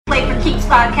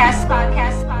Welcome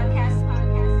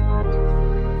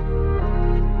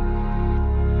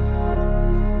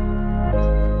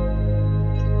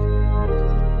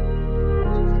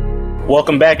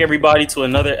back, everybody, to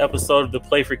another episode of the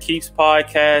Play for Keeps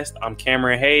podcast. I'm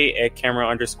Cameron Hay at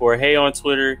Cameron_Hay on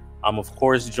Twitter. I'm, of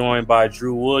course, joined by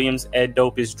Drew Williams at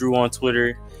Dopest Drew on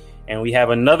Twitter. And we have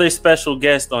another special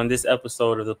guest on this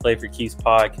episode of the Play for Keeps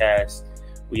podcast.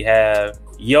 We have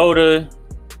Yoda,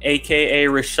 a.k.a.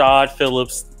 Rashad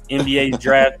Phillips, NBA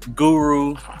draft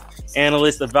guru,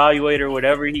 analyst, evaluator,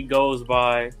 whatever he goes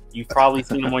by. You've probably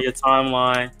seen him on your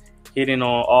timeline, hitting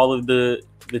on all of the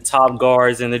top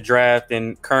guards in the draft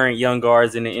and current young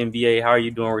guards in the NBA. How are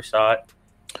you doing, Rashad?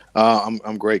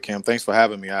 I'm great, Cam. Thanks for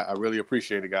having me. I really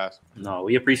appreciate it, guys. No,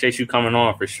 we appreciate you coming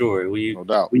on for sure. No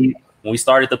doubt. When we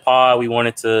started the pod, we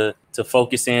wanted to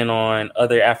focus in on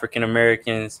other African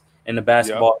Americans in the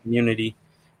basketball community,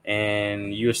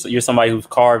 and you're somebody who's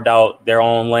carved out their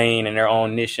own lane and their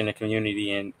own niche in the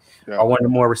community, and are one of the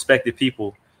more respected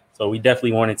people. So we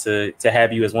definitely wanted to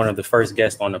have you as one of the first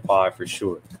guests on the pod for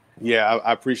sure. Yeah,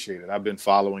 I appreciate it. I've been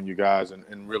following you guys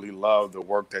and really love the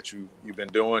work that you've been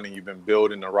doing, and you've been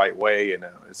building the right way. And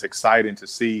it's exciting to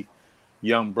see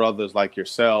young brothers like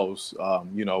yourselves,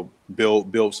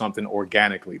 build something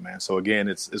organically, man. So again,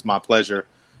 it's my pleasure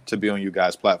to be on you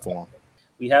guys' platform.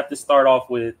 We have to start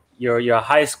off with your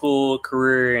high school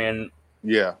career and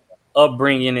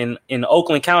upbringing in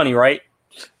Oakland County, right?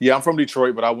 Yeah, I'm from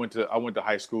Detroit, but I went to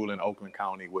high school in Oakland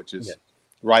County, which is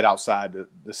right outside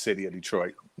the city of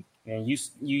Detroit. And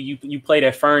you played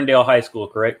at Ferndale High School,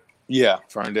 correct? Yeah,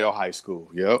 Ferndale High School.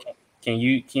 Yep. Can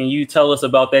you tell us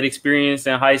about that experience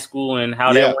in high school and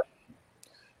how that went?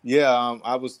 Yeah,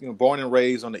 I was born and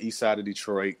raised on the east side of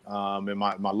Detroit. And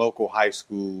my local high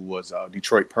school was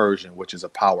Detroit Persian, which is a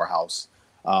powerhouse.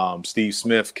 Steve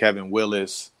Smith, Kevin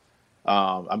Willis,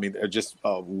 just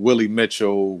Willie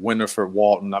Mitchell, Winifred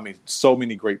Walton. So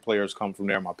many great players come from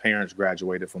there. My parents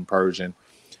graduated from Persian.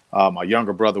 My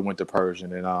younger brother went to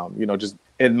Persian, and just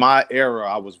in my era,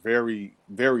 I was very,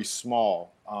 very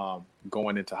small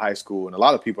going into high school. And a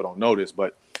lot of people don't know this,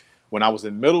 but when I was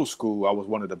in middle school, I was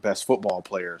one of the best football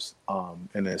players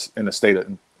in the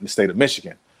state of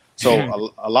Michigan.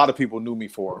 So a lot of people knew me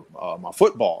for my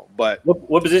football. But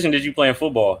what position did you play in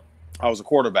football? I was a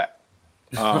quarterback.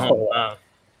 Wow.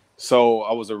 So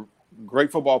I was a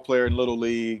great football player in Little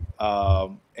League.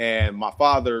 And my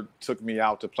father took me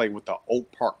out to play with the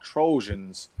Oak Park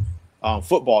Trojans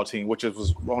football team, which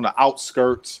was on the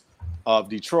outskirts of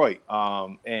Detroit.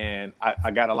 And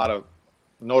I got a lot of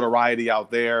notoriety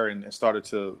out there and started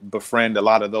to befriend a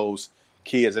lot of those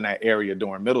kids in that area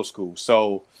during middle school.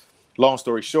 So long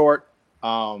story short,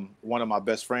 one of my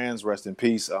best friends, rest in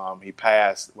peace, he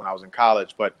passed when I was in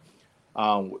college, but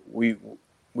we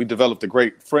developed a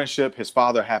great friendship. His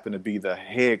father happened to be the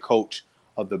head coach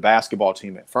of the basketball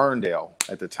team at Ferndale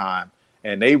at the time,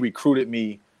 and they recruited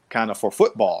me kind of for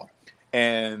football.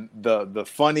 And the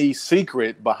funny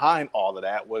secret behind all of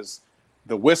that was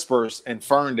the whispers in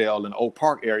Ferndale and Oak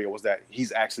Park area was that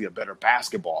he's actually a better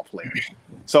basketball player.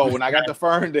 So when I got to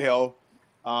Ferndale,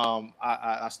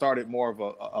 I started more of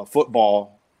a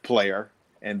football player,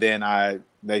 and then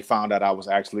they found out I was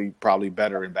actually probably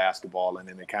better in basketball, and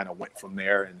then it kind of went from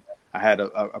there. And I had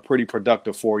a pretty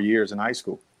productive 4 years in high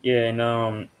school. Yeah,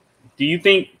 and do you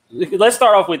think? Let's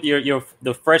start off with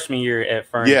the freshman year at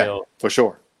Ferndale. Yeah, for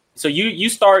sure. So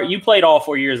you played all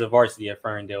 4 years of varsity at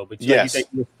Ferndale, but you said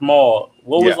you were small.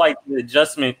 What was like the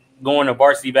adjustment going to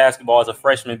varsity basketball as a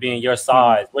freshman, being your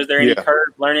size? Was there any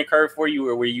learning curve for you,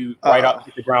 or were you right out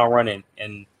hit the ground running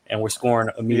and were scoring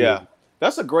immediately? Yeah,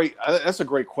 that's a great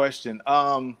question.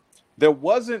 There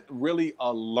wasn't really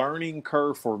a learning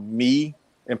curve for me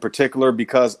in particular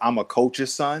because I'm a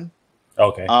coach's son.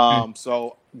 Okay.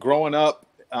 So growing up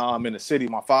in the city,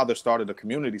 my father started a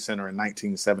community center in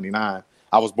 1979.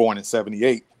 I was born in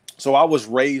 78. So I was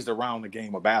raised around the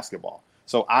game of basketball.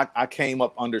 So I came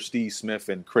up under Steve Smith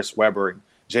and Chris Webber and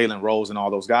Jalen Rose and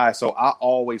all those guys. So I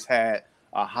always had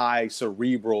a high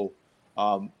cerebral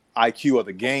IQ of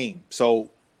the game. So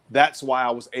that's why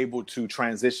I was able to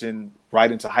transition right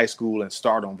into high school and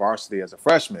start on varsity as a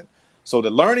freshman. So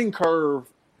the learning curve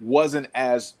wasn't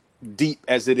as deep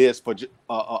as it is for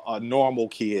a normal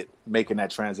kid making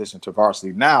that transition to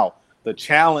varsity. Now, the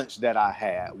challenge that I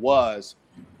had was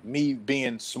me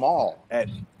being small at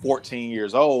 14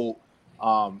 years old,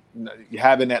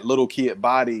 having that little kid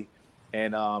body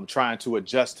and trying to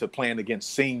adjust to playing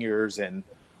against seniors and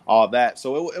all that.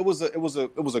 So it was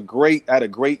a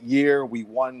great year. We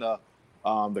won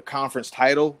the conference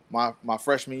title my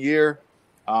freshman year.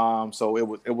 So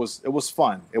it was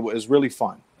fun. It was really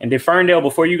fun. And did Ferndale,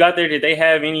 before you got there, did they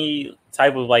have any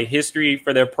type of like history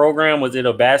for their program? Was it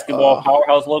a basketball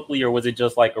powerhouse locally, or was it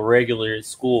just like a regular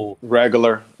school?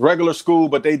 Regular school,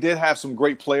 but they did have some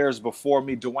great players before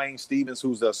me. Dwayne Stevens,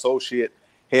 who's the associate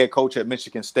head coach at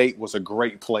Michigan State, was a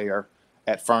great player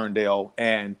at Ferndale.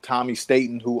 And Tommy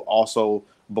Staten, who also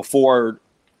before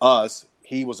us,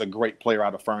 he was a great player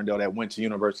out of Ferndale that went to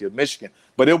University of Michigan.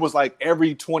 But it was like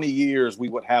every 20 years we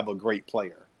would have a great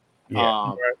player.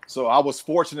 Yeah. So I was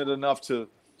fortunate enough to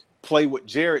play with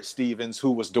Jared Stevens,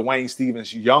 who was Dwayne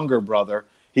Stevens' younger brother.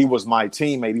 He was my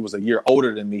teammate. He was a year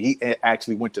older than me. He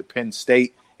actually went to Penn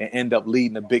State and ended up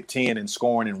leading the Big Ten in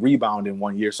scoring and rebounding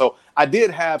one year. So I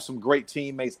did have some great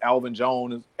teammates, Elvin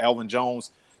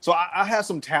Jones. So I had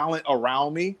some talent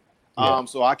around me.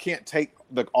 So I can't take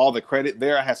all the credit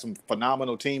there. I had some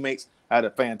phenomenal teammates. I had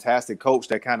a fantastic coach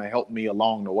that kind of helped me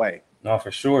along the way. No,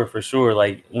 for sure.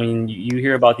 Like when you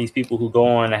hear about these people who go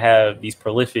on to have these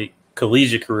prolific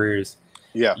collegiate careers,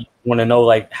 you want to know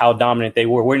like how dominant they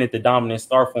were. Where did the dominance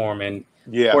start for them? And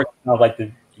of course, like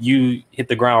you hit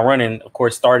the ground running. Of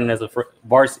course, starting as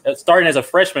a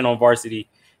freshman on varsity,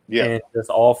 and just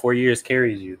all 4 years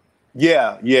carries you.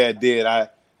 Yeah, it did. I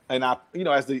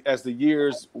as the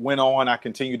years went on, I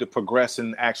continued to progress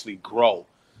and actually grow.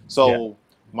 So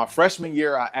my freshman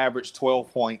year, I averaged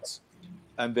 12 points.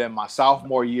 And then my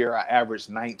sophomore year, I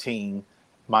averaged 19.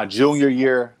 My junior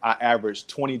year, I averaged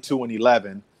 22 and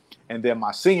 11. And then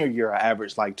my senior year, I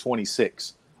averaged like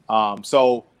 26.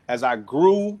 So as I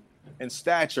grew in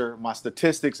stature, my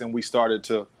statistics, and we started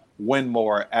to win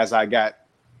more as I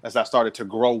started to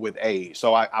grow with age.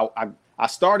 So I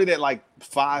started at like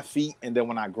 5 feet. And then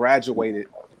when I graduated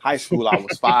high school, I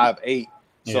was 5'8".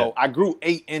 So I grew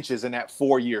 8 inches in that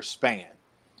 4-year span.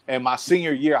 And my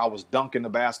senior year, I was dunking the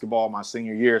basketball my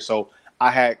senior year. So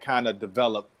I had kind of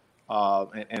developed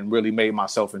and really made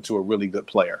myself into a really good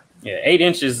player. Yeah, 8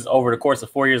 inches over the course of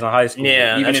 4 years in high school.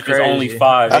 Yeah, even if crazy. It's only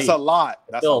 5. That's a lot.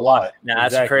 That's still a lot. Nah,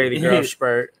 that's a crazy growth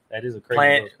spurt. That is a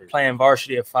crazy growth spurt. Playing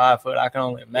varsity at 5 foot, I can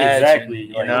only imagine. Exactly.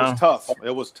 You know? It was tough.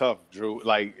 It was tough, Drew.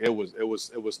 Like it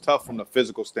was tough from the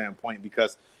physical standpoint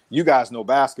because you guys know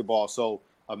basketball. So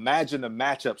imagine the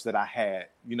matchups that I had,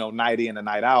 night in and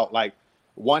night out. Like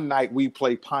one night we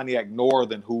played Pontiac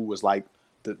Northern, who was like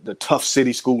the tough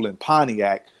city school in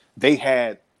Pontiac. They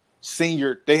had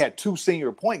 2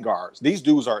 senior point guards. These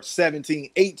dudes are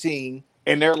 17, 18,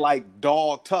 and they're like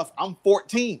dog tough. I'm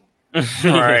 14.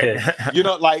 Right.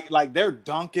 Like they're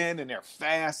dunking and they're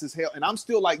fast as hell. And I'm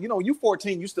still like, you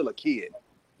 14, you still a kid.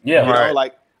 Yeah.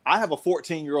 Like I have a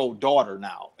 14-year-old daughter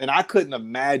now, and I couldn't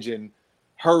imagine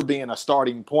her being a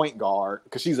starting point guard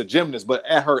because she's a gymnast, but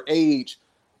at her age,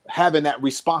 having that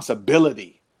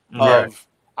responsibility of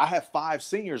I have 5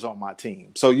 seniors on my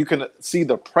team. So you can see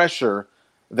the pressure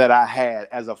that I had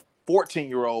as a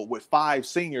 14-year-old with 5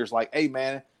 seniors. Like, hey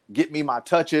man, get me my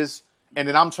touches. And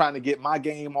then I'm trying to get my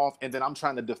game off. And then I'm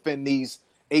trying to defend these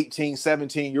 18,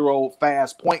 17-year-old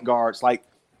fast point guards. Like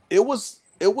it was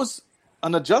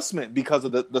an adjustment because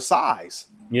of the size.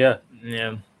 Yeah.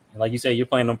 Like you said, you're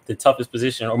playing the toughest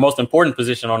position or most important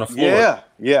position on the floor.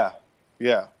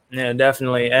 Yeah,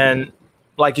 definitely. And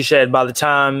like you said, by the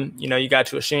time, you got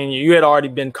to a senior, you had already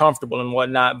been comfortable and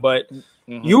whatnot, but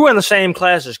you were in the same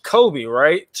class as Kobe,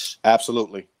 right?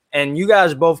 Absolutely. And you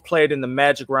guys both played in the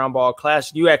Magic Round Ball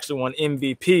Classic. You actually won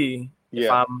MVP, if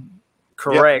I'm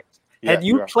correct. Had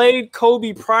you played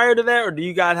Kobe prior to that, or do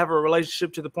you guys have a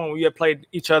relationship to the point where you had played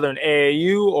each other in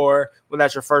AAU, or was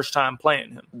that your first time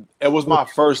playing him? It was my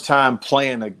first time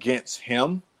playing against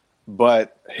him,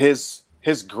 but his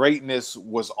greatness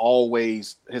was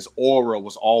always, his aura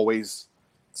was always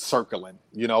circling,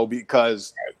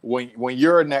 because when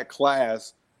you're in that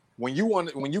class, when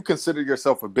you consider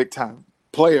yourself a big time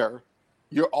player,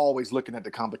 you're always looking at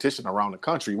the competition around the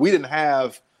country. We didn't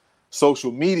have social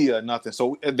media or nothing.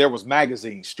 So there was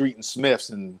magazines, Street and Smiths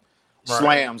and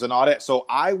Slams and all that. So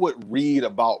I would read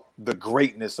about the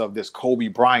greatness of this Kobe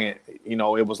Bryant.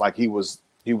 It was like he was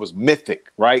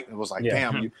mythic, right? It was like,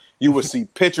 damn, you would see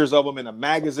pictures of him in a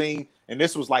magazine. And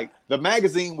this was like, the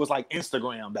magazine was like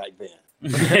Instagram back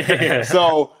then.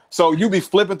 So you be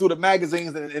flipping through the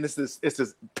magazines and it's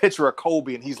this picture of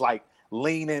Kobe and he's like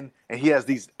leaning and he has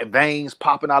these veins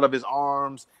popping out of his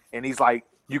arms and he's like,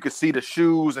 you could see the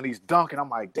shoes and he's dunking. I'm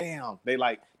like, damn, they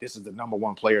like, this is the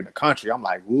 #1 player in the country. I'm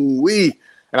like, woo-wee.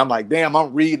 And I'm like, damn,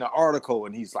 I'm reading an article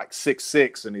and he's like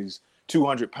 6'6" and he's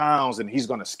 200 pounds and he's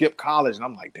going to skip college. And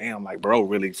I'm like, damn, like, bro,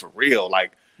 really for real.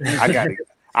 Like I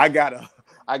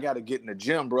gotta get in the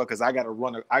gym, bro. Cause I gotta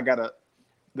run.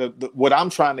 What I'm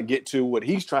trying to get to, what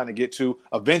he's trying to get to,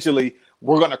 eventually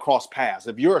we're going to cross paths.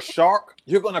 If you're a shark,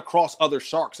 you're going to cross other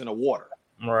sharks in the water.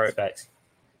 Right. Facts.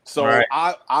 So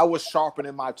I was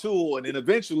sharpening my tool, and then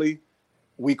eventually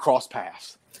we crossed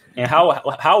paths. And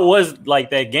how was like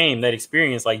that game, that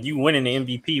experience, like you winning the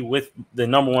MVP with the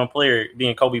number one player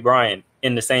being Kobe Bryant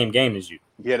in the same game as you?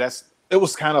 Yeah, it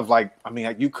was kind of like, I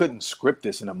mean, you couldn't script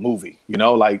this in a movie, you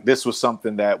know, like this was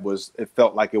something it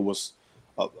felt like it was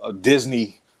a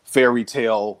Disney fairy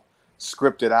tale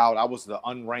scripted out. I was the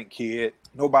unranked kid.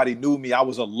 Nobody knew me. I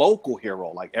was a local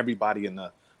hero. Like everybody in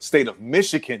the state of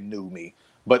Michigan knew me,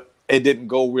 but it didn't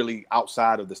go really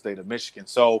outside of the state of Michigan.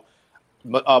 So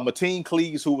Mateen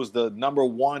Cleaves, who was the number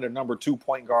 1 or number 2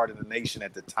 point guard in the nation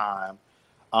at the time.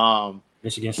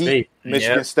 Michigan State.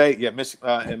 State. Yeah.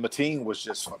 And Mateen was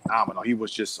just phenomenal. He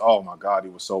was just, oh my God,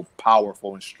 he was so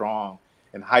powerful and strong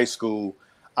in high school.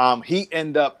 He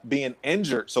ended up being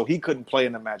injured, so he couldn't play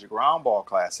in the Magic Roundball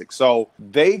Classic. So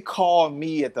they called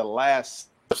me at the last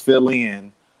to fill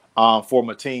in for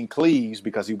Mateen Cleaves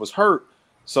because he was hurt.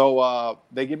 So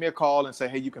they give me a call and say,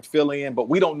 hey, you can fill in, but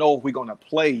we don't know if we're going to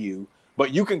play you.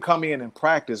 But you can come in and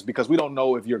practice because we don't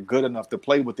know if you're good enough to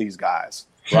play with these guys,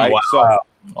 right? Wow.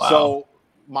 So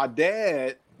my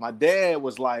dad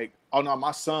was like, oh no,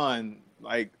 my son,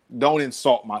 like, don't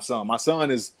insult my son. My son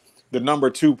is the number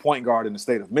 2 point guard in the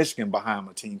state of Michigan behind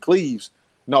Mateen Cleaves.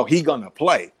 No, he gonna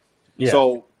play. Yeah.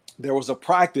 So there was a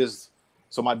practice.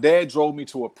 So my dad drove me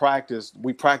to a practice.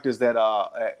 We practiced at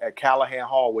Callahan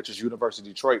Hall, which is University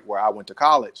of Detroit, where I went to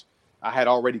college. I had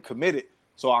already committed.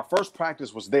 So our first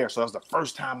practice was there. So that was the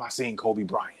first time I seen Kobe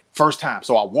Bryant. First time.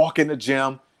 So I walk in the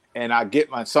gym and I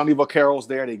get my Sonny Vaqueros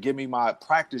there. They give me my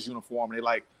practice uniform. And they're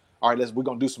like, all right, we're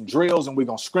going to do some drills and we're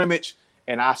going to scrimmage.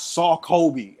 And I saw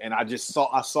Kobe and I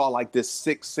saw like this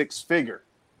 6'6" figure.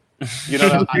 You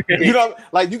know,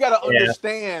 like you got to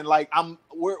understand, like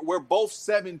we're both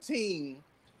 17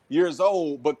 years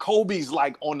old, but Kobe's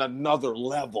like on another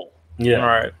level. Yeah. All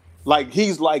right. Like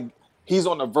he's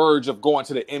on the verge of going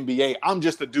to the NBA. I'm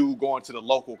just a dude going to the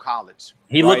local college.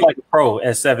 He looked like a pro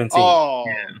at 17. Oh,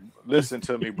 listen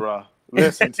to me, bro.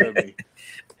 Listen to me.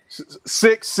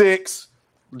 6'6",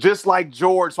 just like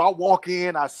George. So I walk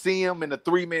in, I see him in the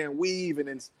 3-man weave,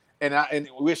 and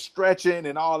we're stretching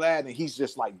and all that, and he's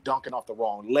just like dunking off the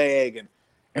wrong leg,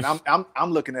 and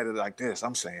I'm looking at it like this.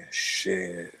 I'm saying,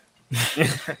 shit.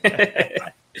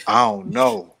 I don't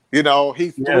know. You know,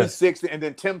 he's 360, and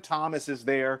then Tim Thomas is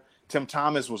there. Tim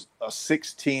Thomas was a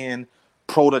 6'10",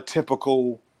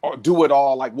 prototypical, do it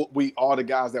all, like all the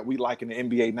guys that we like in the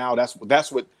NBA now. That's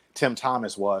what Tim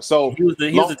Thomas was. So he was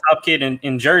the top kid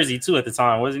in Jersey too at the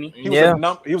time, wasn't he?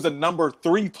 He was a number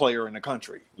 3 player in the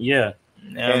country. Yeah.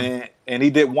 And he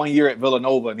did 1 year at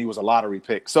Villanova, and he was a lottery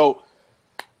pick. So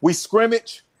we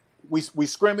scrimmage. We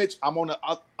scrimmage. I'm on the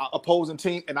opposing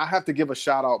team, and I have to give a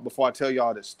shout out before I tell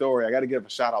y'all this story. I got to give a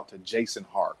shout out to Jason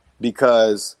Hart,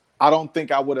 because I don't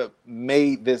think I would have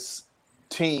made this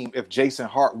team if Jason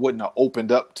Hart wouldn't have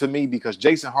opened up to me, because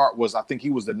Jason Hart I think he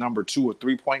was the number 2 or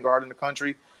 3 point guard in the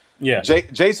country. Yeah.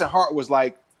 Jason Hart was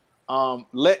like,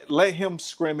 let him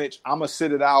scrimmage. I'm going to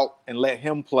sit it out and let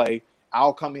him play.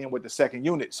 I'll come in with the second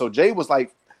unit. So Jay was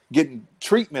like getting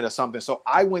treatment or something. So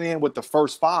I went in with the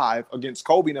first 5 against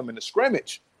Kobe and them in the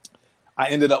scrimmage. I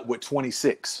ended up with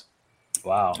 26.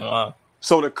 Wow.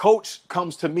 So the coach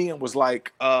comes to me and was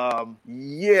like,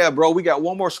 yeah, bro, we got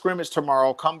one more scrimmage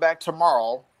tomorrow. Come back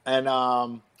tomorrow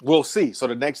and we'll see. So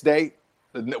the next day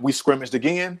we scrimmaged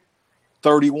again,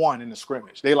 31 in the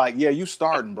scrimmage. They like, yeah, you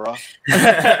starting, bro.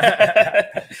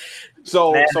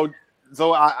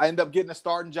 So I ended up getting a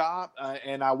starting job,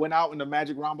 and I went out in the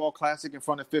Magic Roundball Classic in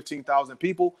front of 15,000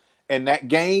 people. And that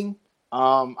game,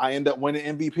 I ended up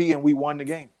winning MVP, and we won the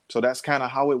game. So that's kind of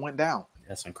how it went down.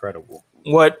 That's incredible.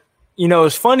 What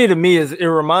it's funny to me is it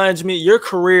reminds me, your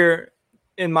career,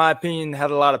 in my opinion,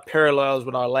 had a lot of parallels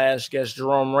with our last guest,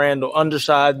 Jerome Randall,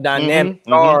 undersized, dynamic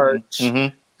guards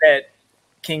that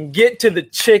can get to the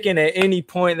chicken at any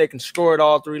point. They can score at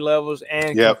all 3 levels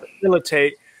and can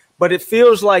facilitate. But it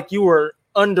feels like you were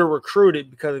under-recruited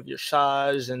because of your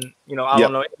size and, I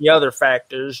don't know, any other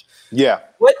factors. Yeah.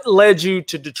 What led you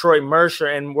to Detroit Mercer,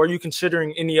 and were you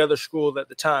considering any other school at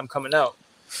the time coming out?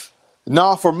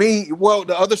 No, for me, well,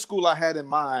 the other school I had in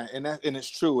mind, and it's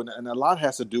true, and a lot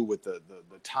has to do with the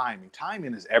timing.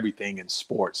 Timing is everything in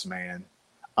sports, man.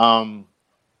 I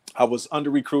was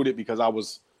under-recruited because I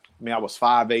was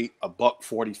 5'8",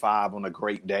 $145 on a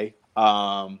great day.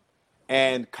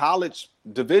 And college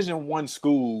Division I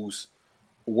schools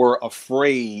were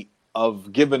afraid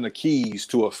of giving the keys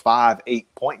to a 5'8"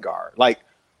 point guard. Like,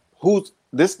 who's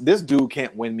this dude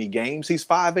can't win me games. He's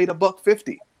 5'8",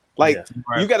 $150. Like,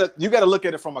 you gotta look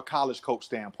at it from a college coach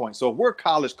standpoint. So if we're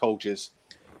college coaches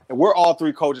and we're all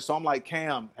 3 coaches, so I'm like,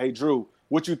 Cam, hey Drew,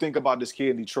 what you think about this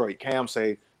kid in Detroit? Cam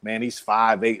say, man, he's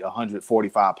 5'8",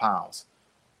 145 pounds.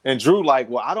 And Drew like,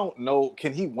 well, I don't know.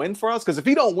 Can he win for us? Because if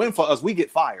he don't win for us, we get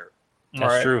fired.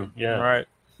 That's true. Yeah. Right.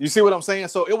 You see what I'm saying?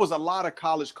 So it was a lot of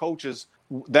college coaches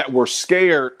that were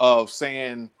scared of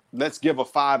saying, let's give a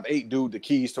 5'8" dude the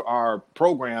keys to our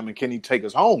program, and can he take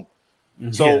us home?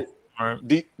 So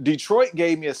Detroit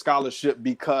gave me a scholarship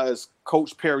because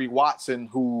Coach Perry Watson,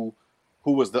 who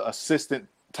was the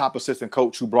top assistant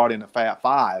coach who brought in the Fab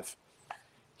Five,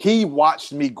 he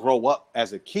watched me grow up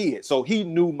as a kid. So he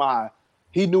knew my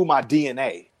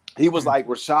DNA. He was like,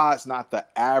 Rashad's not the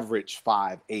average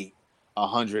 5'8",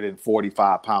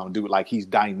 145-pound dude. Like, he's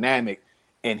dynamic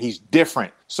and he's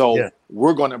different. So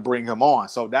we're going to bring him on.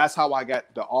 So that's how I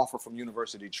got the offer from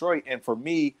University of Detroit. And for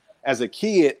me, as a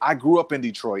kid, I grew up in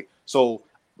Detroit. So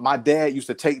my dad used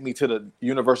to take me to the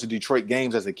University of Detroit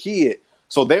games as a kid.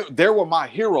 So they were my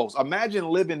heroes. Imagine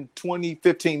living 20,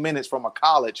 15 minutes from a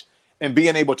college and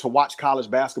being able to watch college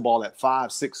basketball at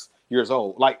 5, 6 years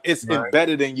old. Like, it's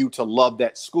embedded in you to love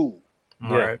that school.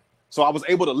 Right. So I was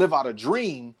able to live out a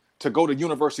dream to go to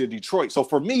University of Detroit. So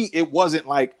for me, it wasn't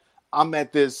like I'm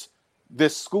at this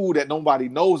school that nobody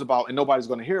knows about and nobody's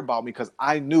going to hear about me, because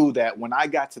I knew that when I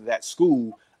got to that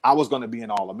school, I was going to be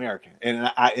an All-American,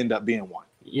 and I ended up being one.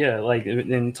 Yeah, like,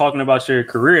 and talking about your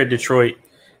career at Detroit,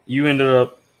 you ended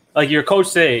up, like your coach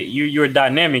said, you're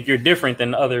dynamic, you're different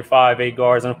than other 5'8"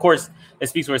 guards. And of course, it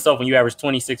speaks for itself when you average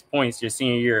 26 points your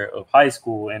senior year of high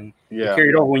school, and you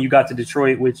carried over when you got to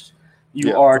Detroit, which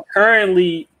you are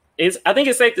currently, I think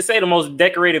it's safe to say, the most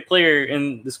decorated player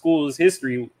in the school's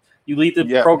history. You lead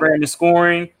the program in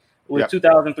scoring with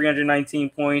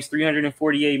 2,319 points,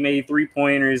 348 made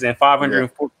three-pointers, and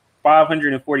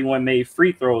 541 made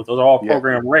free throws. Those are all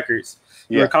program records.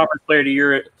 You're a conference player of the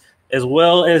year, as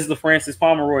well as the Francis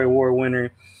Pomeroy Award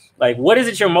winner. Like, what is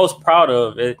it you're most proud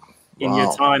of in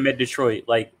your time at Detroit?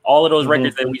 Like, all of those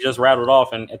records that we just rattled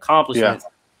off and accomplishments,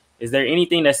 is there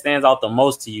anything that stands out the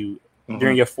most to you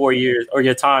during your 4 years or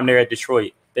your time there at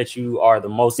Detroit that you are the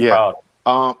most proud of?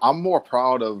 I'm more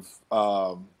proud of,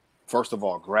 first of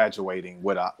all, graduating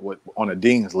on a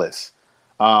dean's list.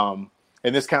 And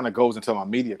this kind of goes into my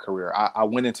media career. I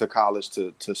went into college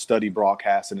to study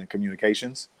broadcasting and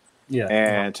communications.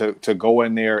 And to go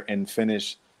in there and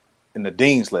finish in the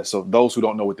dean's list. So those who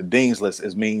don't know what the dean's list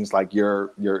is, means like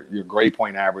your grade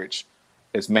point average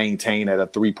is maintained at a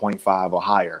 3.5 or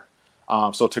higher.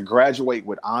 So to graduate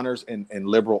with honors in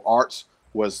liberal arts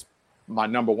was my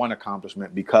number one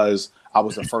accomplishment, because I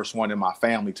was the first one in my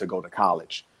family to go to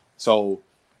college. So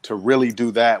to really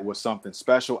do that was something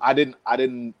special. I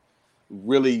didn't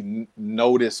really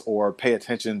notice or pay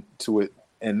attention to it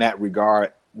in that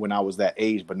regard when I was that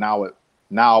age, but now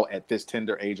at this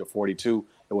tender age of 42,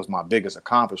 it was my biggest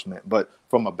accomplishment. But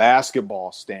from a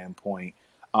basketball standpoint,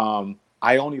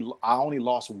 I only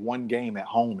lost one game at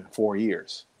home in 4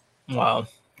 years. Wow.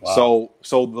 So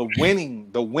the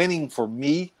winning for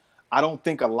me, I don't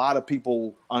think a lot of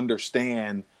people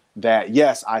understand that.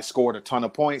 Yes, I scored a ton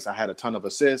of points, I had a ton of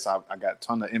assists, I got a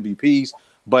ton of MVPs,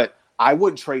 but I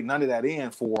wouldn't trade none of that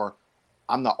in for,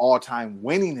 I'm the all-time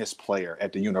winningest player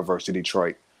at the University of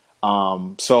Detroit.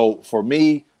 So for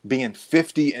me, being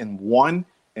 50-1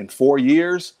 in 4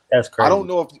 years, that's crazy. I don't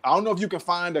know if you can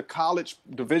find a college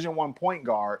Division I point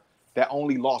guard that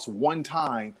only lost one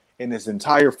time in his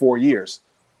entire 4 years.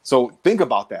 So think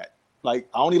about that. Like,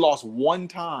 I only lost one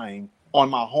time on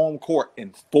my home court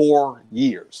in 4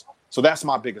 years. So that's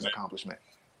my biggest accomplishment.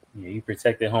 Yeah, you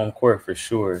protected home court for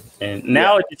sure. And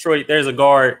now at Detroit, there's a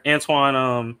guard,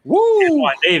 Antoine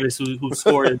Davis, who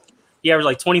scored. He averaged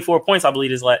like 24 points, I believe,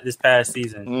 this past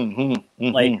season.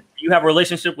 Like, do you have a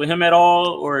relationship with him at all?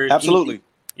 Or absolutely,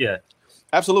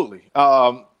 absolutely.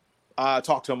 I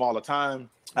talk to him all the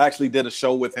time. I actually did a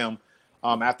show with him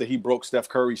after he broke Steph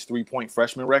Curry's 3-point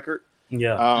freshman record.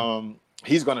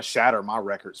 He's going to shatter my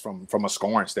records from a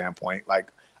scoring standpoint. Like,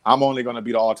 I'm only going to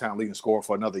be the all-time leading scorer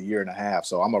for another year and a half.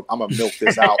 So I'm gonna milk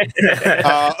this out.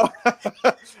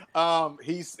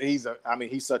 He's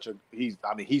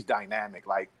dynamic,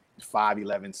 like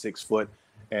 5'11", 6 foot.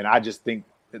 And I just think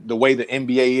the way the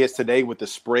NBA is today with the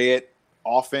spread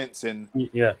offense and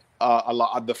a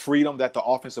lot of the freedom that the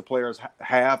offensive players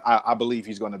have, I believe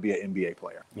he's going to be an NBA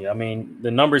player. Yeah, I mean,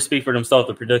 the numbers speak for themselves.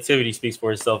 The productivity speaks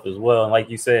for itself as well. And like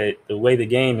you said, the way the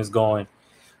game is going,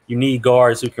 you need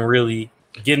guards who can really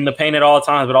get in the paint at all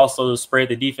times, but also spread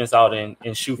the defense out and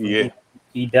shoot from deep.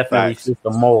 He definitely fits the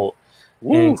mold.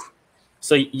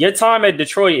 So your time at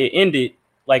Detroit, it ended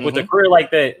like with a career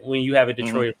like that. When you have at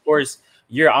Detroit, of course,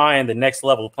 you're eyeing the next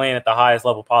level, playing at the highest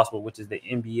level possible, which is the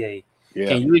NBA.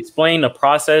 Can you explain the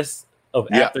process of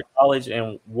after college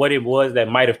and what it was that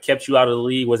might have kept you out of the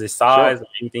league? Was it size or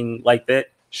anything like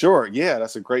that? Sure. Yeah,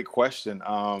 that's a great question.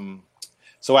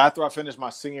 So after I finished my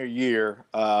senior year,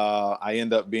 I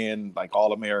ended up being like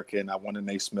All-American. I won the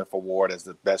Naismith Award as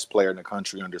the best player in the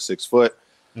country under 6 foot.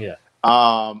 Yeah.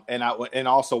 And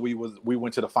also we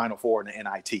went to the Final Four in the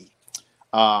NIT.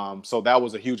 So that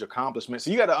was a huge accomplishment.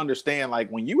 So you got to understand, like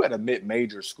when you at a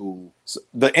mid-major school,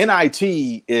 the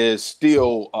NIT is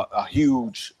still a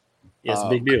huge. It's a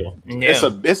big deal.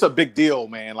 It's a big deal,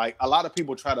 man. Like a lot of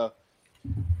people try to,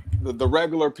 the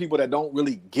regular people that don't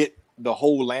really get the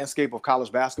whole landscape of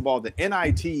college basketball, the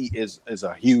NIT is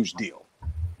a huge deal.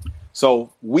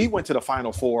 So we went to the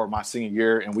Final Four my senior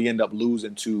year, and we ended up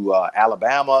losing to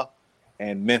Alabama,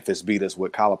 and Memphis beat us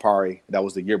with Calipari. That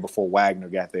was the year before Wagner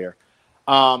got there.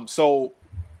 So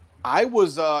I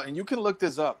was, and you can look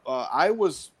this up. I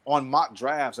was on mock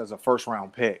drafts as a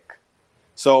first-round pick.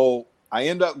 So I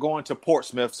end up going to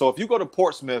Portsmouth. So if you go to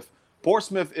Portsmouth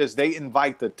is they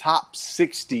invite the top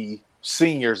 60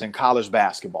 seniors in college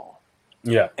basketball.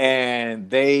 Yeah. And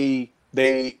they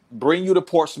bring you to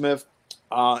Portsmouth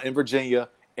in Virginia,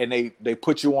 and they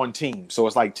put you on teams. So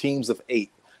it's like teams of 8.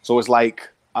 So it's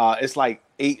like 7.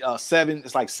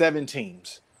 It's like 7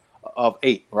 teams of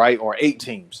 8, right? Or 8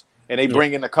 teams. And they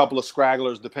bring in a couple of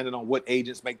scragglers depending on what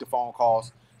agents make the phone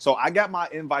calls. So I got my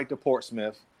invite to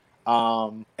Portsmouth.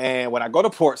 And when I go to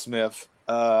Portsmouth,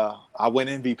 I win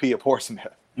MVP of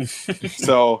Portsmouth.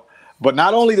 So, but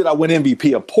not only did I win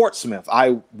MVP of Portsmouth,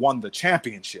 I won the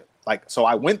championship. So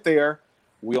I went there.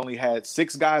 We only had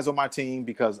 6 guys on my team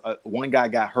because one guy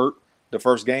got hurt the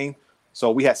first game.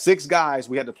 So we had 6 guys.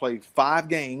 We had to play 5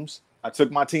 games. I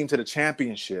took my team to the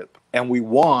championship, and we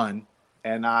won.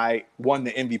 And I won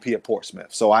the MVP of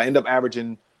Portsmouth. So I ended up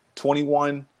averaging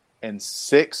 21 and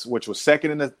 6, which was second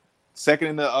in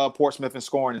the Portsmouth in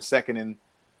scoring and second in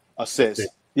assists.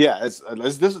 Yeah,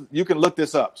 this. You can look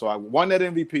this up. So I won that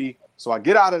MVP. So I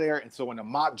get out of there, and so in the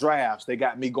mock drafts, they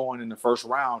got me going in the first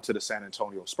round to the San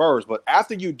Antonio Spurs. But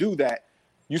after you do that,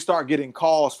 you start getting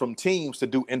calls from teams to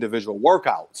do individual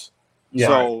workouts. Yeah.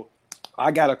 So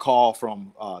I got a call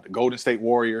from the Golden State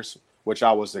Warriors, which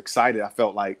I was excited.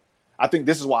 I think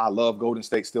this is why I love Golden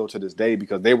State still to this day,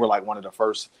 because they were like one of the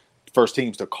first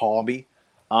teams to call me.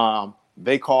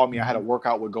 They called me. I had a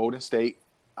workout with Golden State.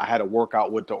 I had a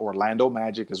workout with the Orlando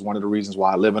Magic. Is one of the reasons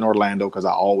why I live in Orlando, because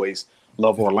I always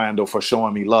love Orlando for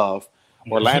showing me love.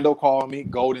 Orlando called me,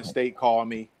 Golden State called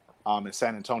me, and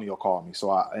San Antonio called me.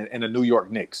 So and the New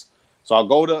York Knicks. So I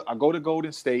go to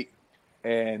Golden State,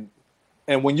 and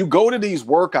when you go to these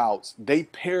workouts, they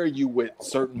pair you with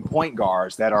certain point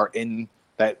guards that are in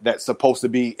that's supposed to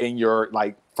be in your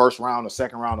like first round or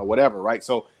second round or whatever, right?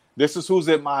 So this is who's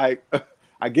in my.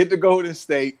 I get to Golden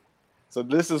State, so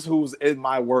this is who's in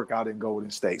my workout in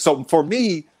Golden State. So for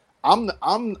me, I'm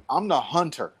the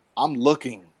hunter. I'm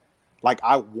looking like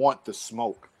I want the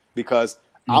smoke because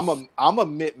I'm a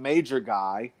mid-major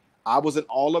guy. I was an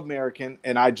All-American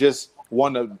and I just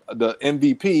won the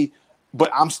MVP,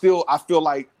 but I feel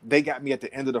like they got me at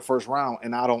the end of the first round,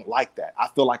 and I don't like that. I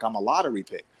feel like I'm a lottery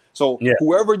pick. So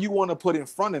whoever you want to put in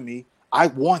front of me, I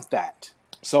want that.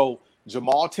 So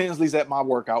Jamal Tinsley's at my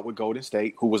workout with Golden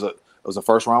State, who was a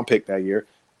first round pick that year.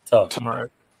 Tough.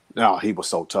 No, he was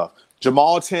so tough.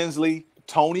 Jamal Tinsley,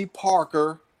 Tony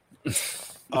Parker,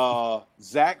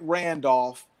 Zach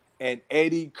Randolph, and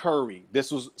Eddie Curry.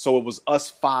 It was us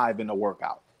 5 in the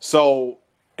workout. So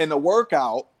in the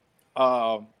workout,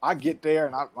 I get there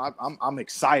and I'm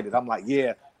excited. I'm like,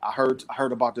 yeah, I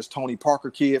heard about this Tony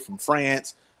Parker kid from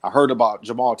France. I heard about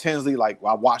Jamal Tinsley. Like,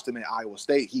 I watched him in Iowa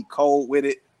State. He cold with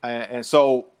it. And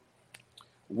so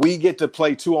we get to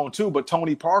play 2-on-2, but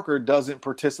Tony Parker doesn't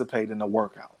participate in the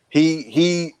workout.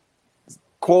 He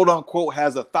quote unquote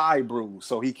has a thigh bruise,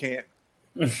 so he can't.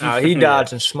 He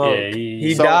dodging smoke. Yeah,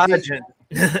 he dodging.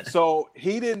 So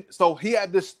he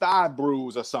had this thigh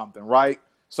bruise or something, right?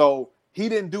 So he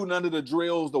didn't do none of the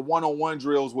drills, the one-on-one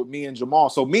drills with me and Jamal.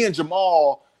 So me and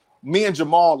Jamal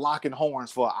locking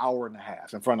horns for an hour and a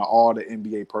half in front of all the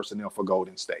NBA personnel for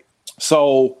Golden State.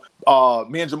 So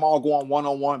me and Jamal going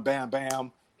one-on-one, bam,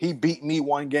 bam. He beat me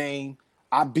one game.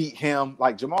 I beat him.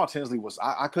 Like, Jamal Tinsley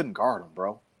I couldn't guard him,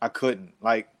 bro. I couldn't.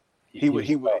 Like,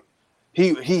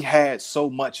 he had so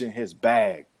much in his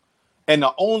bag. And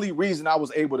the only reason I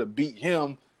was able to beat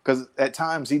him, because at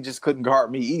times he just couldn't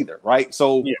guard me either, right?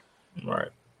 So right.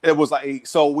 It was like,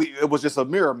 it was just a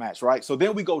mirror match, right? So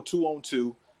then we go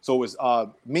 2-on-2. So it was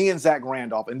me and Zach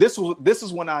Randolph. And this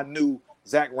is when I knew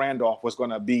Zach Randolph was going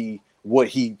to be what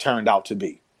he turned out to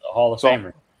be. A Hall of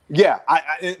Famer. Yeah.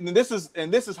 And this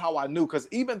is how I knew, because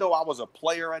even though I was a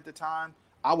player at the time,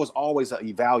 I was always an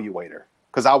evaluator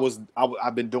because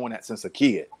I've been doing that since a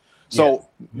kid. So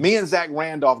me and Zach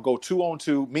Randolph go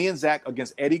 2-on-2. Me and Zach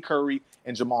against Eddie Curry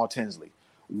and Jamal Tinsley.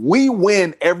 We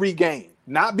win every game,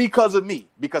 not because of me,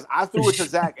 because I threw it to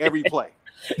Zach every play.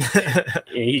 And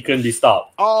he couldn't be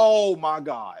stopped. Oh my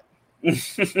God.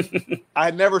 I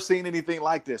had never seen anything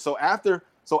like this. So after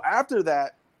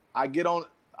that, I get on.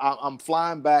 I'm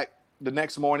flying back the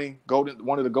next morning.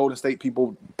 One of the Golden State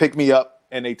people pick me up,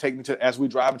 and they take me to. As we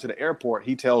drive into the airport,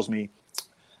 he tells me,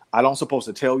 "I don't supposed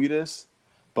to tell you this,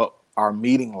 but our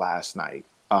meeting last night,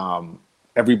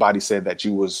 everybody said that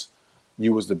you was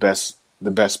the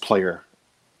best player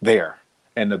there,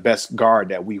 and the best guard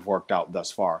that we've worked out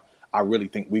thus far. I really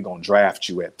think we're gonna draft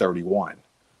you at 31."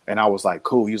 And I was like,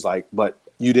 cool. He was like, but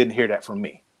you didn't hear that from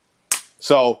me.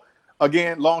 So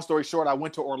again, long story short, I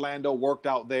went to Orlando, worked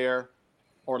out there.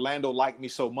 Orlando liked me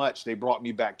so much, they brought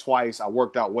me back twice. I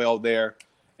worked out well there.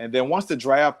 And then once the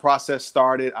draft process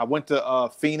started, I went to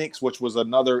Phoenix, which was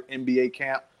another NBA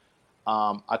camp.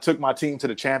 I took my team to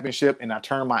the championship, and I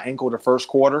turned my ankle the first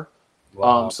quarter.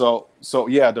 Wow. So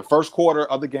yeah, the first quarter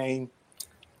of the game,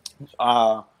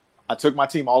 I took my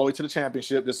team all the way to the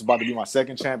championship. This is about to be my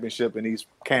second championship in these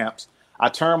camps. I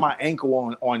turned my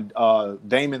ankle on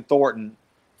Damon Thornton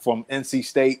from NC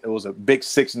State. It was a big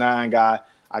 6'9" guy.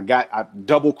 I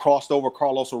double crossed over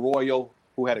Carlos Arroyo,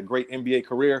 who had a great NBA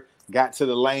career, got to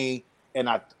the lane, and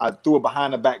I threw a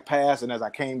behind the back pass. And as I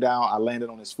came down, I landed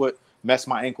on his foot, messed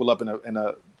my ankle up in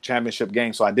a championship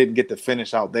game. So I didn't get to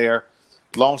finish out there.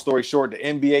 Long story short, the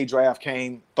NBA draft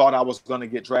came, thought I was going to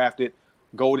get drafted.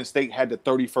 Golden State had the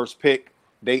 31st pick.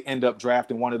 They end up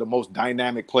drafting one of the most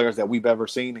dynamic players that we've ever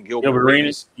seen in Gilbert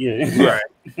Arenas. Yeah.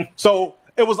 Right. So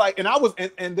it was like,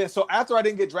 and then so after I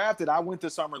didn't get drafted, I went to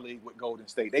Summer League with Golden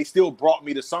State. They still brought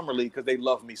me to Summer League because they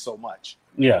loved me so much.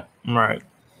 Yeah. Right.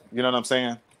 You know what I'm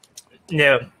saying?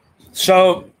 Yeah.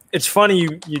 So it's funny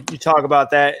you talk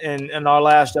about that. And in our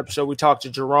last episode, we talked to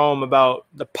Jerome about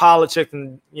the politics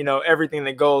and, everything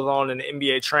that goes on in the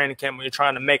NBA training camp when you're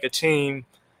trying to make a team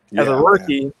as a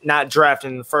rookie, not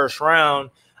drafted in the first round.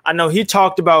 I know he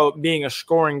talked about being a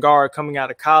scoring guard coming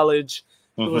out of college.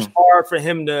 Mm-hmm. It was hard for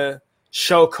him to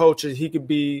show coaches he could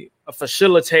be a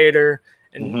facilitator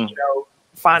and,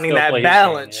 finding that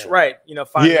balance, right?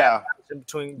 Finding that balance in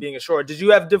between being a short. Did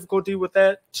you have difficulty with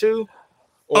that too?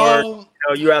 Or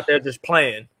you out there just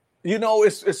playing?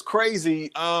 It's crazy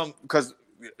because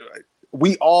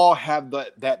we all have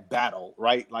that battle,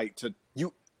 right? Like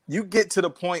you get to the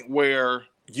point where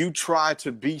you try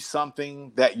to be something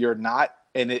that you're not,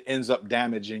 and it ends up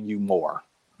damaging you more.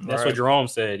 That's what Jerome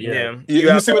said. Yeah.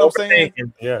 You see what I'm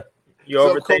saying? Yeah.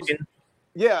 You're overthinking.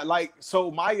 Yeah.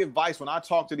 So my advice when I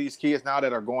talk to these kids now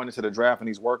that are going into the draft and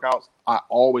these workouts, I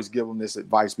always give them this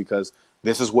advice because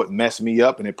this is what messed me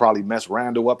up, and it probably messed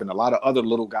Randall up and a lot of other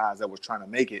little guys that was trying to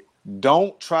make it.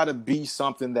 Don't try to be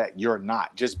something that you're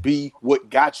not. Just be what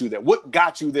got you there. What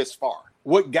got you this far?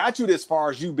 What got you this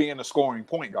far is you being a scoring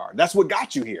point guard. That's what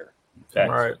got you here.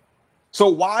 Right. So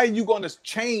why are you going to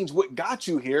change what got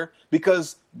you here?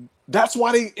 Because that's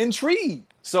why they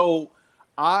intrigued. So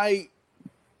my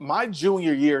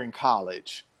junior year in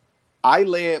college, I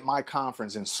led my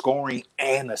conference in scoring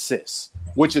and assists,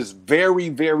 which is very,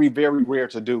 very, very rare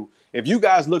to do. If you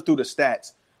guys look through the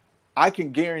stats, I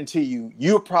can guarantee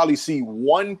you'll probably see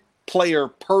one player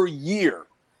per year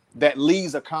that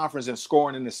leads a conference in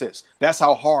scoring and assists. That's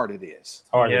how hard it is.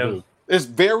 Hard to do. It's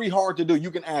very hard to do.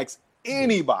 You can ask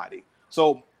anybody.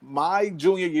 So my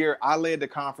junior year, I led the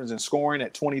conference in scoring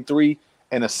at 23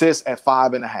 and assists at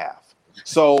 5.5.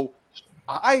 So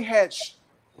I had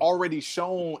already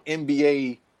shown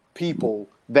NBA people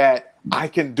that I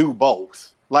can do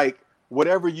both. Like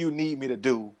whatever you need me to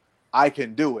do, I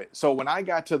can do it. So when I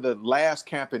got to the last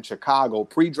camp in Chicago,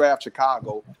 pre-draft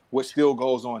Chicago, which still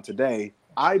goes on today,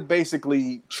 I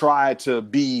basically tried to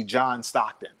be John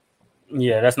Stockton.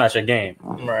 Yeah, that's not your game.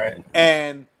 Right.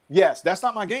 And yes, that's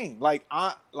not my game.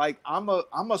 I'm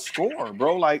a scorer,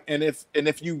 bro. Like, and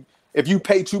if you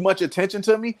pay too much attention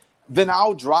to me, then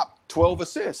I'll drop 12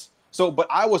 assists. So, but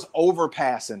I was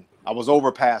overpassing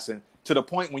to the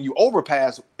point when you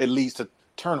overpass, it leads to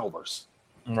turnovers.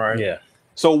 Right. Yeah.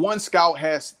 So one scout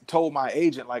has told my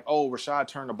agent, like, oh, Rashad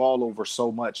turned the ball over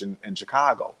so much in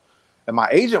Chicago. And my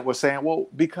agent was saying, well,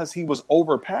 because he was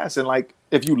overpassing. Like,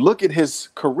 if you look at his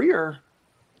career,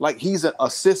 like, he's an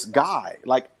assist guy.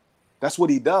 Like, that's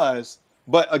what he does.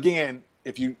 But again,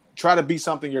 if you try to be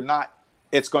something you're not,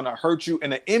 it's going to hurt you.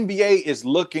 And the NBA is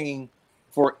looking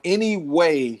for any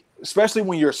way, especially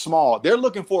when you're small, they're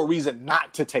looking for a reason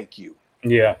not to take you.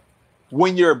 Yeah.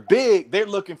 When you're big, they're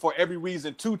looking for every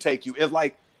reason to take you. It's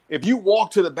like if you walk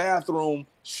to the bathroom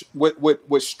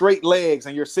with straight legs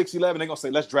and you're 6'11", they're gonna say,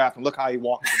 let's draft him. Look how he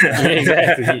walks.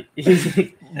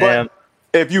 Exactly. But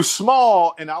if you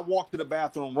small and I walk to the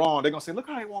bathroom wrong, they're gonna say, look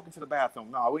how he walking to the bathroom.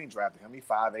 No, we ain't drafting him. He's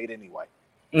 5'8" anyway.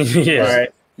 Yeah.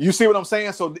 Right. You see what I'm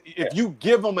saying? So if you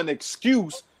give them an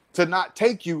excuse to not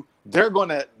take you, they're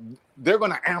gonna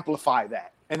amplify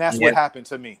that, and that's what happened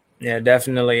to me. Yeah,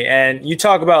 definitely. And you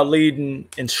talk about leading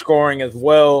and scoring as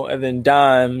well, and then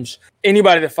dimes.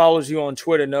 Anybody that follows you on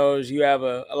Twitter knows you have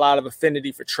a lot of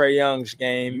affinity for Trae Young's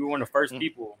game. You were one of the first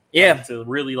people to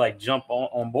really like jump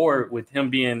on board with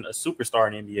him being a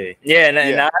superstar in the NBA. Yeah,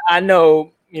 and I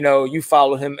know, you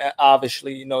follow him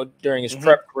obviously, during his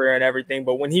prep career and everything.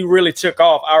 But when he really took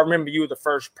off, I remember you were the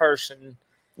first person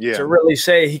to really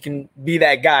say he can be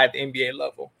that guy at the NBA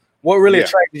level. What really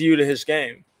attracted you to his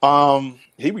game?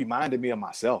 He reminded me of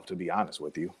myself, to be honest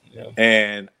with you. Yeah.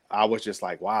 And I was just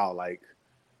like, wow, like,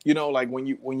 like when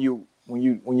you're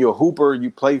a hooper,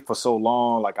 you play for so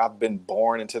long. Like I've been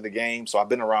born into the game. So I've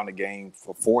been around the game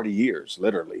for 40 years,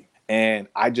 literally. And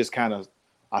I just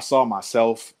I saw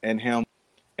myself in him,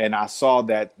 and I saw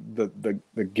that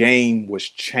the game was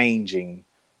changing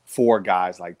for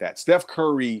guys like that. Steph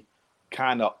Curry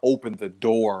kind of opened the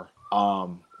door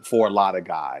for a lot of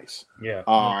guys. Yeah.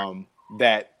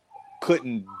 That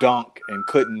couldn't dunk and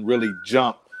couldn't really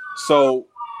jump. So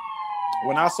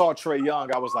when I saw Trae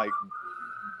Young, I was like,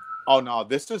 oh no,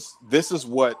 this is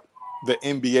what the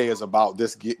NBA is about,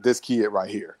 this kid right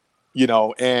here.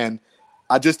 And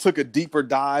I just took a deeper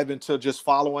dive into just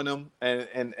following him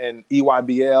and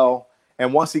EYBL.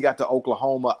 And once he got to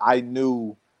Oklahoma, I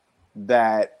knew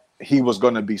that he was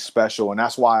going to be special. And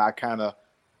that's why I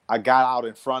got out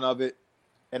in front of it.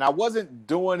 And I wasn't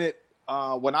doing it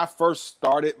when I first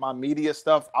started my media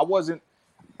stuff. I was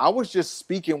just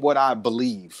speaking what I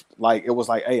believed. Like, it was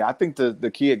like, hey, I think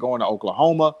the kid going to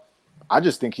Oklahoma, I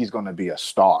just think he's going to be a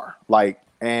star. Like,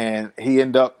 and he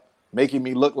ended up making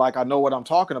me look like I know what I'm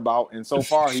talking about. And so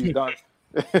far he's done,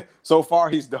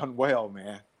 he's done well,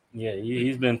 man. Yeah.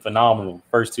 He's been phenomenal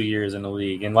first 2 years in the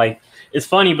league. And like, it's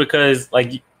funny because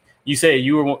like you said,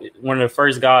 you were one of the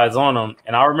first guys on him.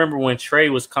 And I remember when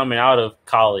Trae was coming out of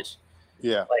college,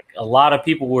 like a lot of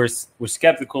people were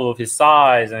skeptical of his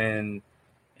size and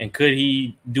could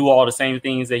he do all the same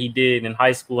things that he did in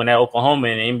high school and at Oklahoma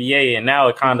and the NBA. And now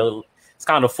it's kind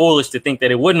of foolish to think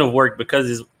that it wouldn't have worked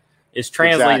because it's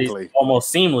translated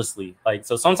almost seamlessly. Like,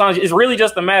 so sometimes it's really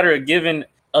just a matter of giving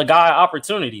a guy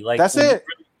opportunity. Like that's it.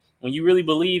 When you really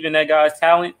believe in that guy's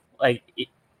talent, like,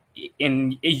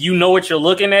 and you know what you're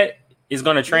looking at is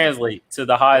going to translate to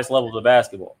the highest levels of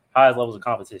basketball, highest levels of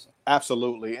competition.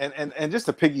 Absolutely. And just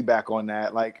to piggyback on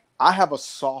that, like, I have a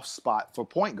soft spot for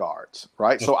point guards,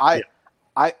 right? So I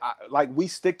like, we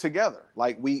stick together.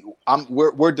 Like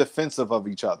we're defensive of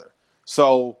each other.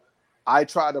 So I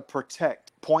try to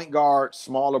protect point guards,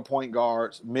 smaller point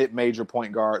guards, mid-major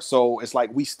point guards. So it's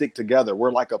like we stick together.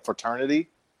 We're like a fraternity.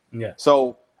 Yeah.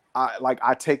 So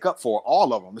I take up for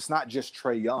all of them. It's not just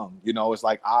Trae Young. It's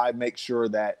like I make sure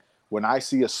that when I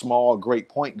see a small, great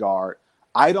point guard,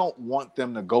 I don't want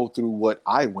them to go through what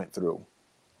I went through.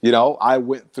 I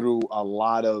went through a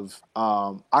lot of,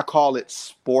 I call it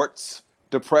sports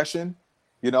depression,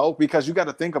 because you got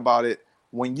to think about it.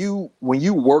 When you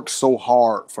work so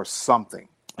hard for something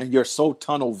and you're so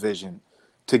tunnel vision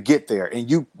to get there, and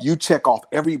you check off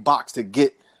every box to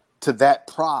get to that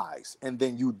prize, and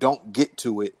then you don't get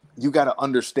to it, you got to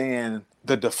understand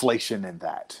the deflation in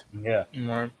that. Yeah.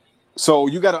 Mm-hmm. So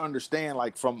you got to understand,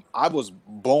 like, I was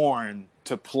born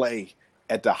to play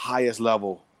at the highest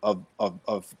level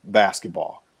of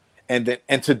basketball, and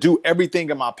to do everything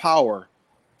in my power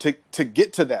to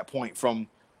get to that point, from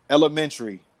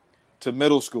elementary to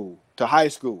middle school to high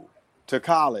school to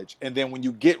college. And then when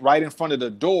you get right in front of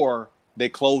the door, they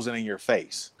close it in your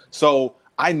face. So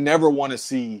I never want to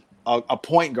see a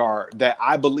point guard that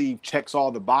I believe checks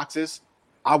all the boxes.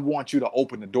 I want you to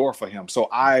open the door for him. So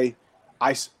I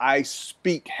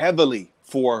speak heavily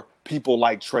for people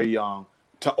like Trae Young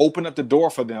to open up the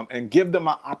door for them and give them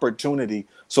an opportunity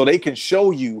so they can show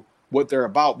you what they're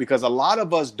about, because a lot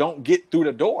of us don't get through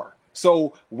the door.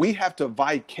 So we have to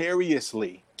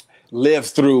vicariously live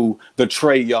through the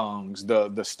Trae Youngs,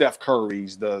 the Steph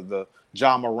Currys, the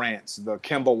Ja Morants, the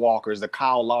Kemba Walkers, the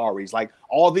Kyle Lowrys, like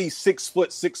all these 6 foot,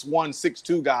 6'1",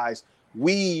 6'2" guys.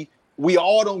 We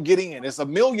all don't get in. It's a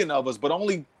million of us, but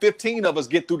only 15 of us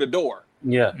get through the door.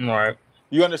 Yeah. All right.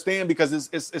 You understand? Because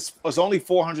it's only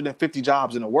 450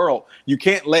 jobs in the world. You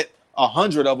can't let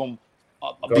 100 of them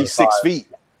be 6 feet.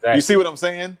 Exactly. You see what I'm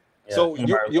saying? Yeah. So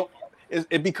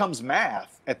it becomes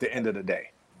math at the end of the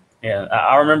day. Yeah,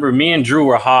 I remember me and Drew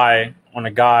were high on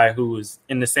a guy who was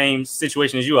in the same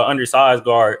situation as you, an undersized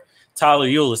guard, Tyler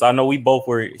Ulis. I know we both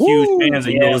were huge fans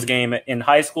of Ulis' game in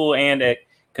high school and at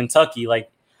Kentucky. Like,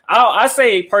 I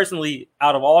say personally,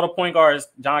 out of all the point guards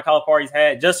John Calipari's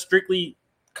had, just strictly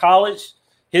college,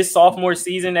 his sophomore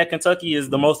season at Kentucky is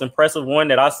the most impressive one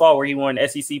that I saw, where he won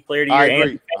SEC Player of the Year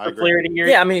and Defensive Player of the Year.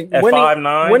 Yeah, I mean, at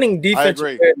 5'9", winning Defensive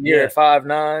Player of the Year at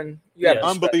 5'9",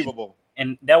 unbelievable.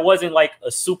 And that wasn't like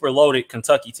a super loaded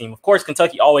Kentucky team. Of course,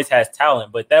 Kentucky always has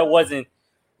talent, but that wasn't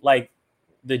like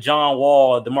the John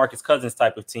Wall, DeMarcus Cousins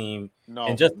type of team. No,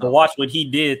 and just to watch what he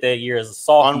did that year as a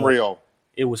sophomore, unreal.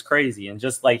 It was crazy. And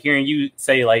just like hearing you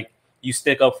say, like, you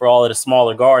stick up for all of the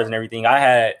smaller guards and everything.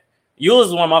 Ulis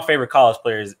is one of my favorite college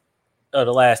players of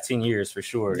the last 10 years for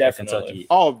sure. Definitely. At Kentucky.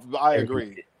 Oh, I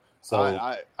agree. So